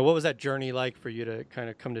what was that journey like for you to kind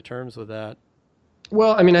of come to terms with that?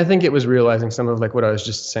 Well, I mean, I think it was realizing some of like what I was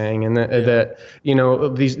just saying, and Yeah. that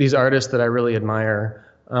these artists that I really admire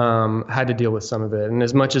had to deal with some of it. And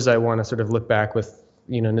as much as I want to sort of look back with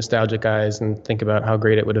nostalgic eyes and think about how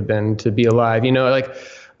great it would have been to be alive, like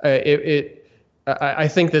I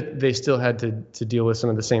think that they still had to deal with some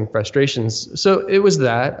of the same frustrations. So it was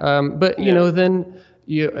that, but Yeah. then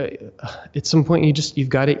at some point you've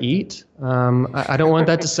got to eat. I don't want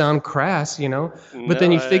that to sound crass, but then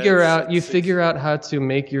No, you it's figure out how to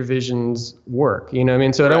make your visions work. You know what I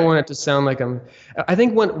mean? So I don't right. want it to sound like I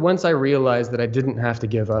think once I realized that I didn't have to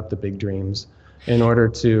give up the big dreams in order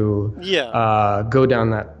to Yeah. go down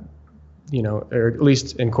that, or at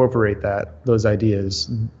least incorporate those ideas,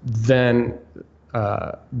 then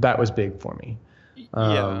that was big for me.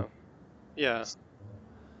 Yeah. Yeah.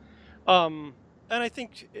 Um, and I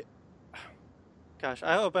think, gosh,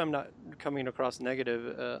 I hope I'm not coming across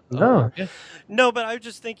negative. No, yeah, No, but I was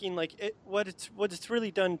just thinking, like, what it's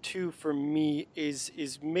really done too for me is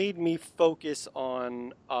made me focus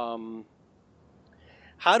on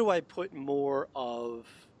how do I put more of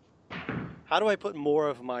how do I put more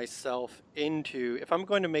of myself into if I'm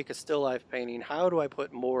going to make a still life painting, how do I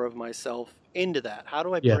put more of myself into that? How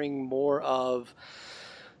do I yeah, bring more of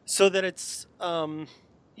so that it's when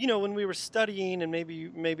we were studying and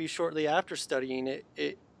maybe shortly after studying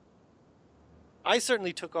it I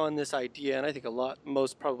certainly took on this idea, and I think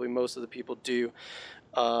probably most of the people do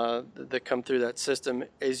that come through that system.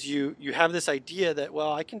 Is you have this idea that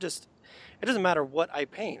well, I can just it doesn't matter what I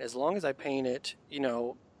paint as long as I paint it,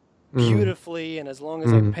 mm, beautifully, and as long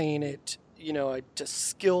as I mm, paint it, I just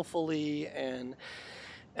skillfully and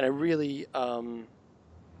I really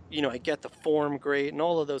I get the form great and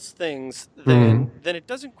all of those things. mm, Then it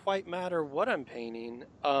doesn't quite matter what I'm painting.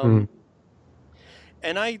 mm,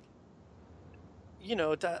 And I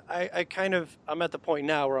kind of I'm at the point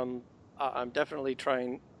now where I'm definitely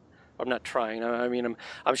trying. I'm not trying. I mean,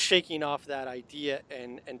 I'm shaking off that idea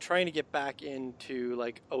and trying to get back into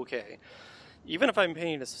like, okay, even if I'm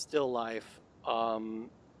painting a still life,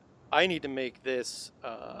 I need to make this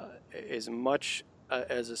as much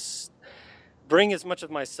bring as much of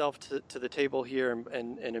myself to the table here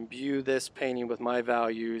and imbue this painting with my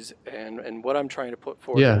values and what I'm trying to put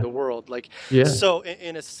forth in yeah, the world. Like, yeah, so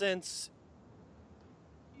in a sense,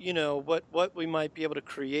 what we might be able to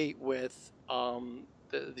create with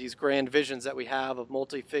these grand visions that we have of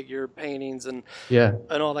multi-figure paintings yeah.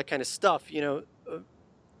 and all that kind of stuff.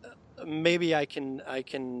 Maybe I can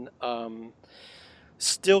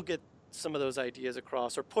still get some of those ideas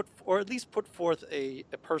across, or at least put forth a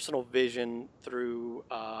personal vision through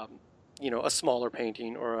a smaller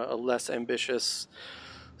painting or a less ambitious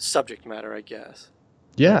subject matter, I guess.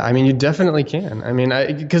 Yeah, I mean, you definitely can. I mean,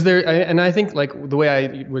 because and I think like the way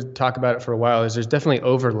I would talk about it for a while is there's definitely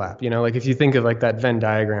overlap. Like if you think of like that Venn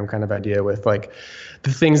diagram kind of idea with like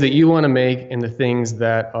the things that you want to make and the things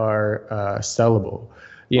that are sellable.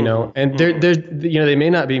 Mm-hmm. And Mm-hmm. they may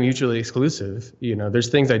not be mutually exclusive. There's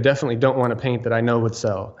things I definitely don't want to paint that I know would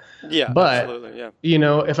sell, Yeah, but absolutely.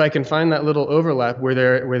 Yeah. if I can find that little overlap where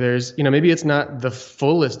there's, maybe it's not the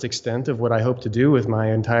fullest extent of what I hope to do with my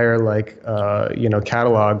entire like,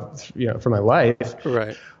 catalog, for my life,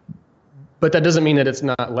 Right. But that doesn't mean that it's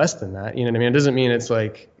not less than that. You know what I mean? It doesn't mean it's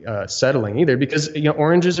like settling either, because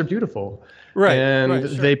oranges are beautiful, and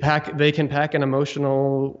Sure. they can pack an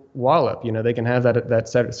emotional wallop. They can have that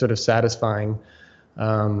sort of satisfying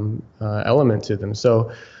element to them.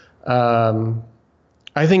 So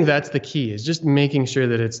I think that's the key, is just making sure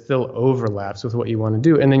that it still overlaps with what you want to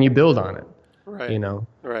do, and then you build on it. Right.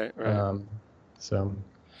 Right. So.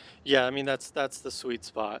 Yeah, I mean that's the sweet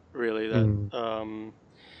spot, really. That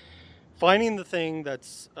finding the thing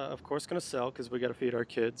that's of course going to sell, because we got to feed our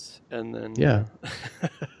kids, and then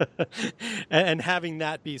and having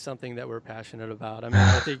that be something that we're passionate about. I mean,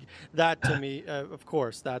 I think that, to me, of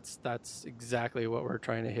course, that's exactly what we're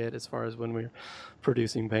trying to hit as far as when we're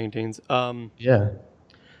producing paintings.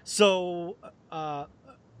 So we're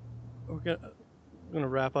gonna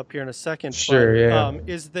wrap up here in a second. Sure.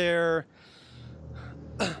 Is there?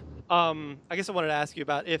 I guess I wanted to ask you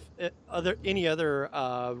about if are there any other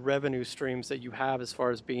revenue streams that you have as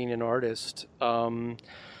far as being an artist. Have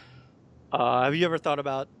you ever thought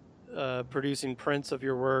about producing prints of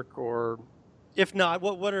your work, or if not,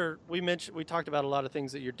 what are we talked about a lot of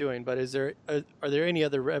things that you're doing, but are there any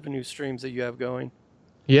other revenue streams that you have going?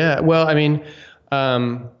 Yeah. Well, I mean,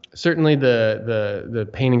 certainly the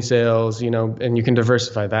painting sales, and you can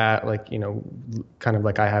diversify that, like, kind of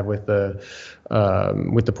like I have with the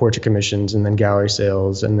portrait commissions, and then gallery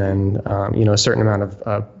sales, and then, a certain amount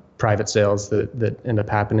of private sales that end up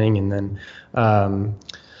happening. And then,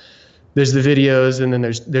 there's the videos, and then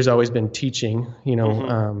there's always been teaching,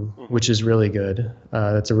 which is really good.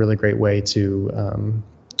 That's a really great way to,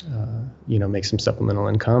 make some supplemental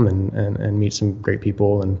income and meet some great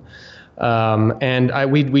people. And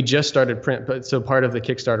we just started print, but so part of the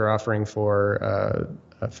Kickstarter offering for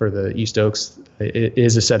the East Oaks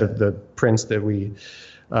is a set of the prints that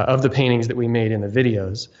of the paintings that we made in the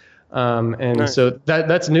videos. And nice. So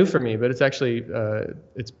that's new for me, but it's actually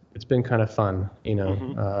it's been kind of fun,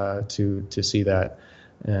 to see that,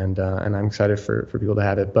 and I'm excited for people to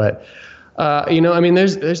have it. But I mean,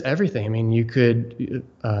 there's everything. I mean, you could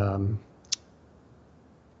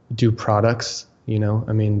do products.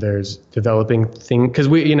 I mean, there's developing things, because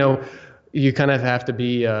you kind of have to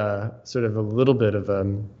be sort of a little bit of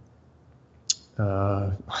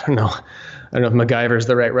I don't know if MacGyver is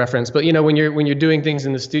the right reference, but when you're doing things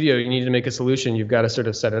in the studio, you need to make a solution. You've got to sort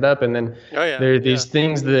of set it up, and then there are these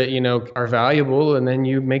things that are valuable, and then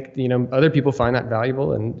you make other people find that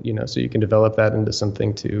valuable, and so you can develop that into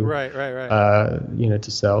something to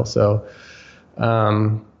to sell. So.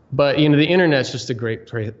 But the internet's just a great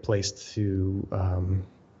place to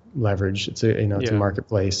leverage. It's it's a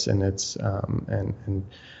marketplace, and it's and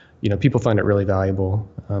people find it really valuable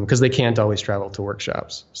because they can't always travel to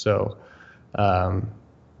workshops. So or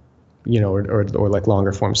like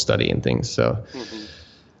longer form study and things. So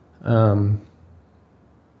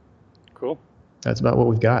cool. That's about what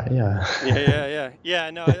we've got. Yeah.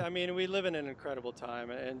 No, I mean, we live in an incredible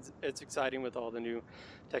time, and it's exciting with all the new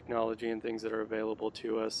technology and things that are available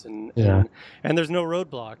to us, and there's no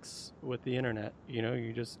roadblocks with the internet.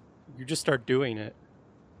 You just start doing it.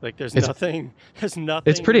 Like there's nothing.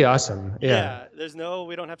 It's pretty awesome. Yeah.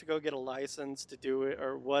 We don't have to go get a license to do it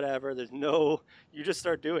or whatever. You just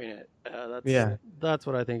start doing it. That's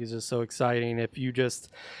what I think is just so exciting. If you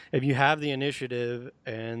have the initiative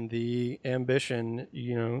and the ambition,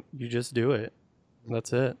 you just do it.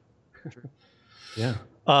 That's it. Yeah.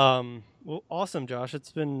 Well, awesome, Josh.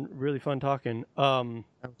 It's been really fun talking. That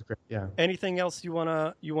was great. Yeah. Anything else you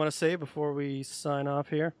wanna say before we sign off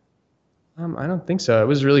here? I don't think so. It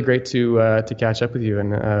was really great to catch up with you,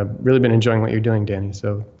 and really been enjoying what you're doing, Danny.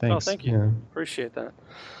 So thanks. Oh, thank you. Yeah. Appreciate that.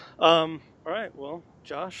 All right. Well,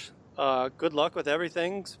 Josh, good luck with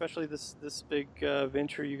everything, especially this big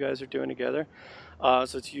venture you guys are doing together.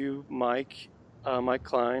 So it's you, Mike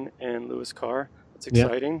Klein, and Lewis Carr. It's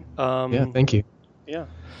exciting. Thank you. Yeah.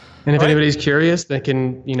 And if anybody's curious, they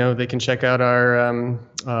can check out our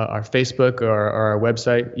Facebook or our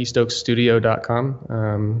website,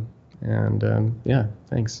 eastoaksstudio.com.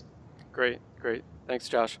 Thanks. Great. Thanks,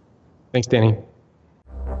 Josh. Thanks, Danny.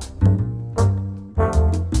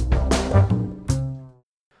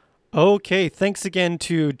 Okay, thanks again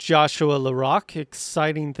to Joshua LaRock.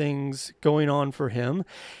 Exciting things going on for him.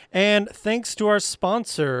 And thanks to our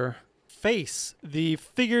sponsor, FACE, the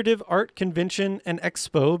Figurative Art Convention and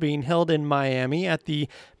Expo being held in Miami at the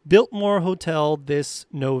Biltmore Hotel this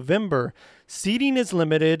November. Seating is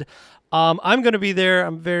limited. I'm going to be there.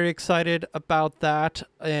 I'm very excited about that.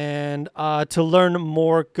 And to learn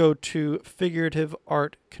more, go to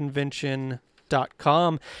figurativeartconvention.com.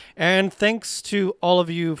 fineart.com. And thanks to all of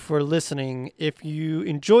you for listening. If you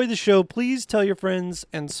enjoy the show, please tell your friends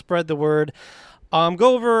and spread the word.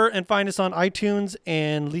 Go over and find us on iTunes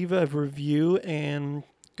and leave a review and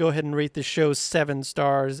go ahead and rate the show 7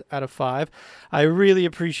 stars out of 5. I really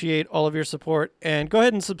appreciate all of your support. And go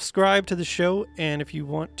ahead and subscribe to the show. And if you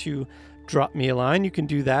want to drop me a line, you can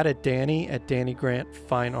do that at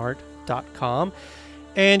Danny@DannyGrantFineArt.com.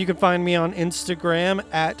 And you can find me on Instagram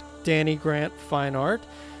at DannyGrantFineArt.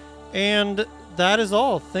 And that is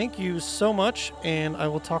all. Thank you so much, and I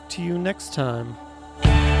will talk to you next time.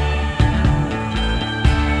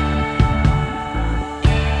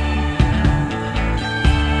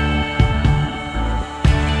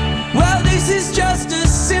 Well, this is just a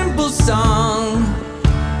simple song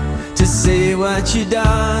to say what you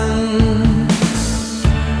done.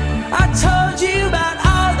 I told you about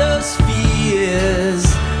all those fears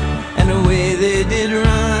and the way they did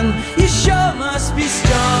run. You sure must be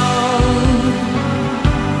strong,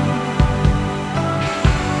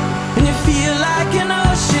 and you feel like an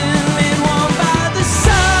ocean made warm by the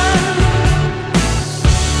sun.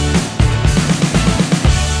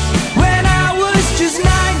 When I was just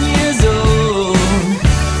 9 years old,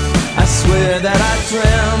 I swear that I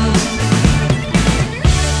dreamt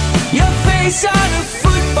your face on a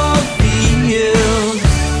football field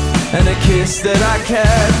and a kiss that I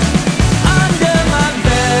kept.